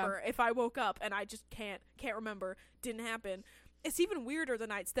remember if I woke up and I just can't remember, didn't happen. It's even weirder the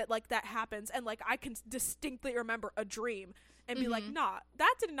nights that, like, that happens and, like, I can distinctly remember a dream and be like, nah,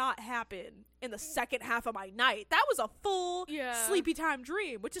 that did not happen in the second half of my night. That was a full Sleepy Time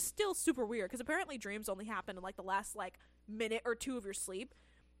dream, which is still super weird, because apparently dreams only happen in, like, the last, like, minute or two of your sleep.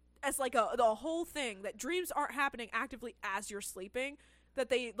 As, like, the whole thing, that dreams aren't happening actively as you're sleeping, that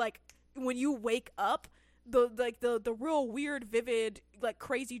they, like, when you wake up, the real weird, vivid, like,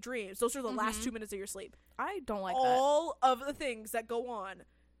 crazy dreams, those are the last 2 minutes of your sleep. I don't like all of the things that go on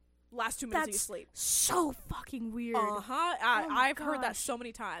last 2 minutes of your sleep. So fucking weird. I've heard that so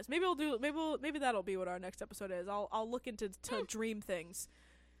many times. Maybe that'll be what our next episode is. I'll look into dream things.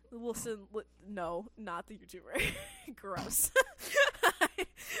 No, not the YouTuber. Gross.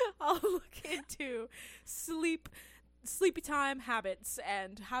 I'll look into sleepy time habits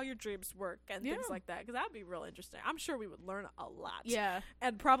and how your dreams work and things like that, because that'd be real interesting. I'm sure we would learn a lot. Yeah.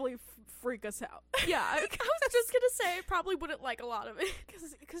 And probably freak us out. Yeah, I was just gonna say I probably wouldn't like a lot of it.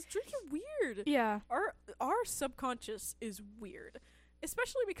 Because dreams are weird. Yeah. Our subconscious is weird.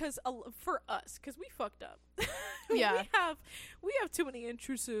 Especially because, for us, because we fucked up. Yeah. we have too many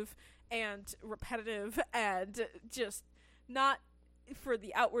intrusive and repetitive and just not for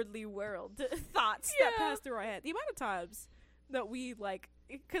the outwardly world thoughts that pass through our head. The amount of times that we, like,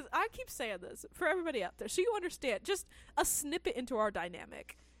 because I keep saying this for everybody out there, so you understand, just a snippet into our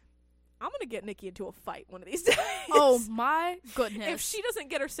dynamic. I'm going to get Nikki into a fight one of these days. Oh my goodness. If she doesn't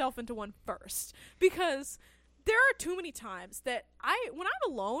get herself into one first. Because there are too many times that when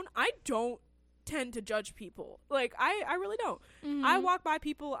I'm alone, I don't tend to judge people. Like, I really don't. I walk by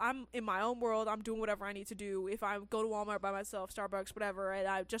people, I'm in my own world, I'm doing whatever I need to do. If I go to Walmart by myself, Starbucks, whatever, and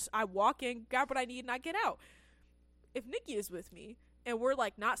I walk in, grab what I need, and I get out. If Nikki is with me, and we're,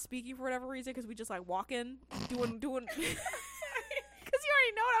 like, not speaking for whatever reason, because we just, like, walk in, doing because you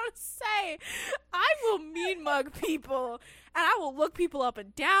already know what I would say. I will mean mug people, and I will look people up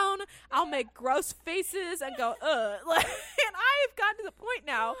and down. I'll make gross faces and go, ugh. Like, and I've gotten to the point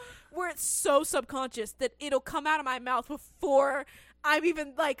now where it's so subconscious that it'll come out of my mouth before I'm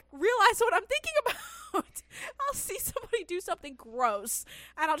even, like, realize what I'm thinking about. I'll see somebody do something gross,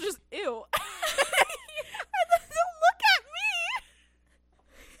 and I'll just, ew. And then they'll look at me,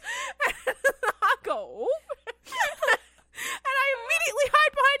 and I'll go, and I immediately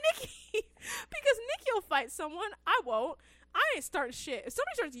hide behind Nikki, because Nikki will fight someone. I won't. I ain't starting shit. If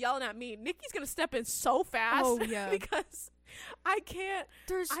somebody starts yelling at me, Nikki's gonna step in so fast. Oh, yeah. Because I can't.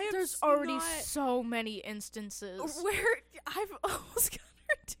 There's already so many instances where I've almost got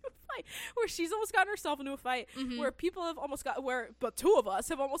her to a fight where she's almost gotten herself into a fight, Mhm. where people have almost got, but two of us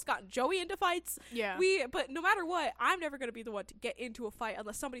have almost gotten Joey into fights. Yeah. But no matter what, I'm never going to be the one to get into a fight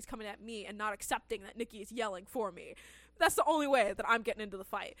unless somebody's coming at me and not accepting that Nikki is yelling for me. That's the only way that I'm getting into the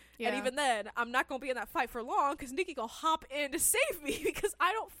fight. Yeah. And even then, I'm not going to be in that fight for long because Nikki will hop in to save me because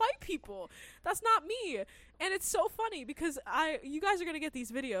I don't fight people. That's not me. And it's so funny because you guys are going to get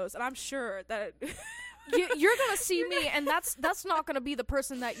these videos, and I'm sure that You're gonna see me, and that's not gonna be the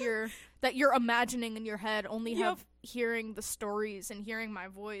person that you're imagining in your head. Only have hearing the stories and hearing my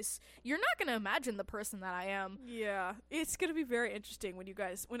voice. You're not gonna imagine the person that I am. Yeah, it's gonna be very interesting when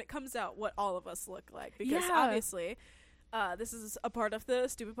it comes out what all of us look like, because Yeah. obviously this is a part of the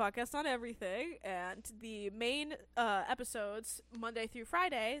Stupid Podcast on Everything, and the main episodes Monday through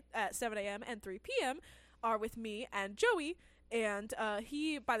Friday at 7 a.m. and 3 p.m. are with me and Joey. And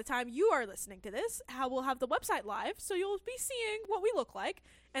he, by the time you are listening to this, we'll have the website live, so you'll be seeing what we look like,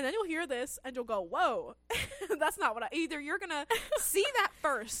 and then you'll hear this, and you'll go, whoa, that's not what either you're gonna see that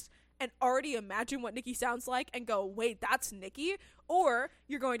first, and already imagine what Nikki sounds like, and go, wait, that's Nikki, or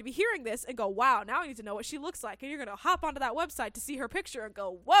you're going to be hearing this, and go, wow, now I need to know what she looks like, and you're gonna hop onto that website to see her picture, and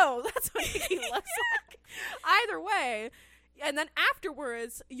go, whoa, that's what Nikki looks like. Either way. And then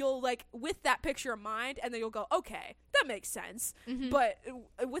afterwards, you'll, like, with that picture in mind, and then you'll go, okay, that makes sense. Mm-hmm. But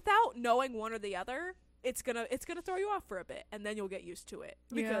without knowing one or the other, it's gonna throw you off for a bit, and then you'll get used to it.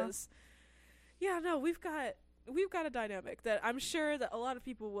 Because, we've got a dynamic that I'm sure that a lot of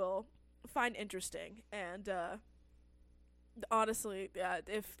people will find interesting. And honestly,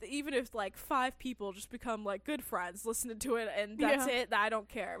 even if like 5 people just become like good friends listening to it, and that's it, I don't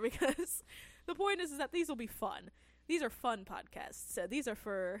care, because the point is that these will be fun. These are fun podcasts. So these are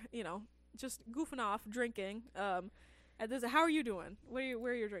for, just goofing off, drinking. And how are you doing? Where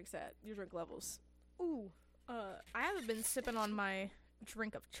are your drinks at? Your drink levels? Ooh, I haven't been sipping on my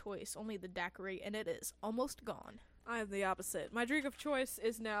drink of choice, only the daiquiri, and it is almost gone. I am the opposite. My drink of choice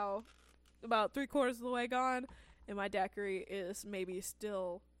is now about 3/4 of the way gone, and my daiquiri is maybe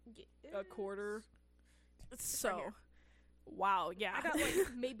still a quarter. It's right So, here. wow, yeah. I got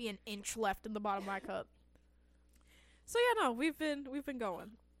like maybe an inch left in the bottom of my cup. So we've been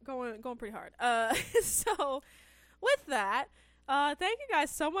going pretty hard. So with that, thank you guys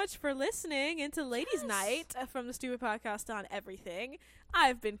so much for listening into Ladies Night from the Stupid Podcast on Everything.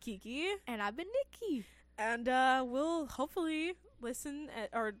 I've been Kiki, And I've been Nikki. and we'll hopefully listen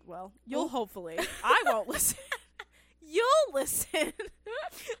you'll hopefully. I won't listen. You'll listen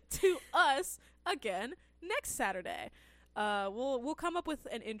to us again next Saturday. We'll come up with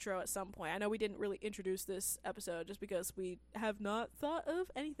an intro at some point. I know we didn't really introduce this episode just because we have not thought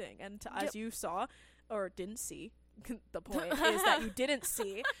of anything. And as you saw, or didn't see, the point is that you didn't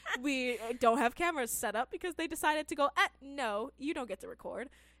see, we don't have cameras set up because they decided to go, no, you don't get to record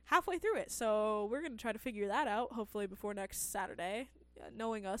halfway through it. So we're going to try to figure that out, hopefully before next Saturday.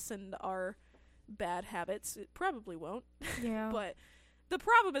 Knowing us and our bad habits, it probably won't. Yeah. But the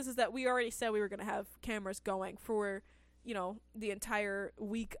problem is that we already said we were going to have cameras going for the entire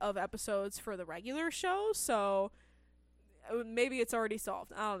week of episodes for the regular show, so maybe it's already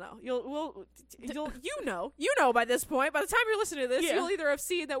solved. I don't know. You know by this point. By the time you're listening to this, you'll either have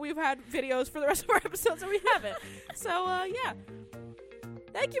seen that we've had videos for the rest of our episodes or we haven't. So,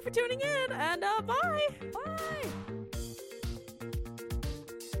 Thank you for tuning in, and bye! Bye!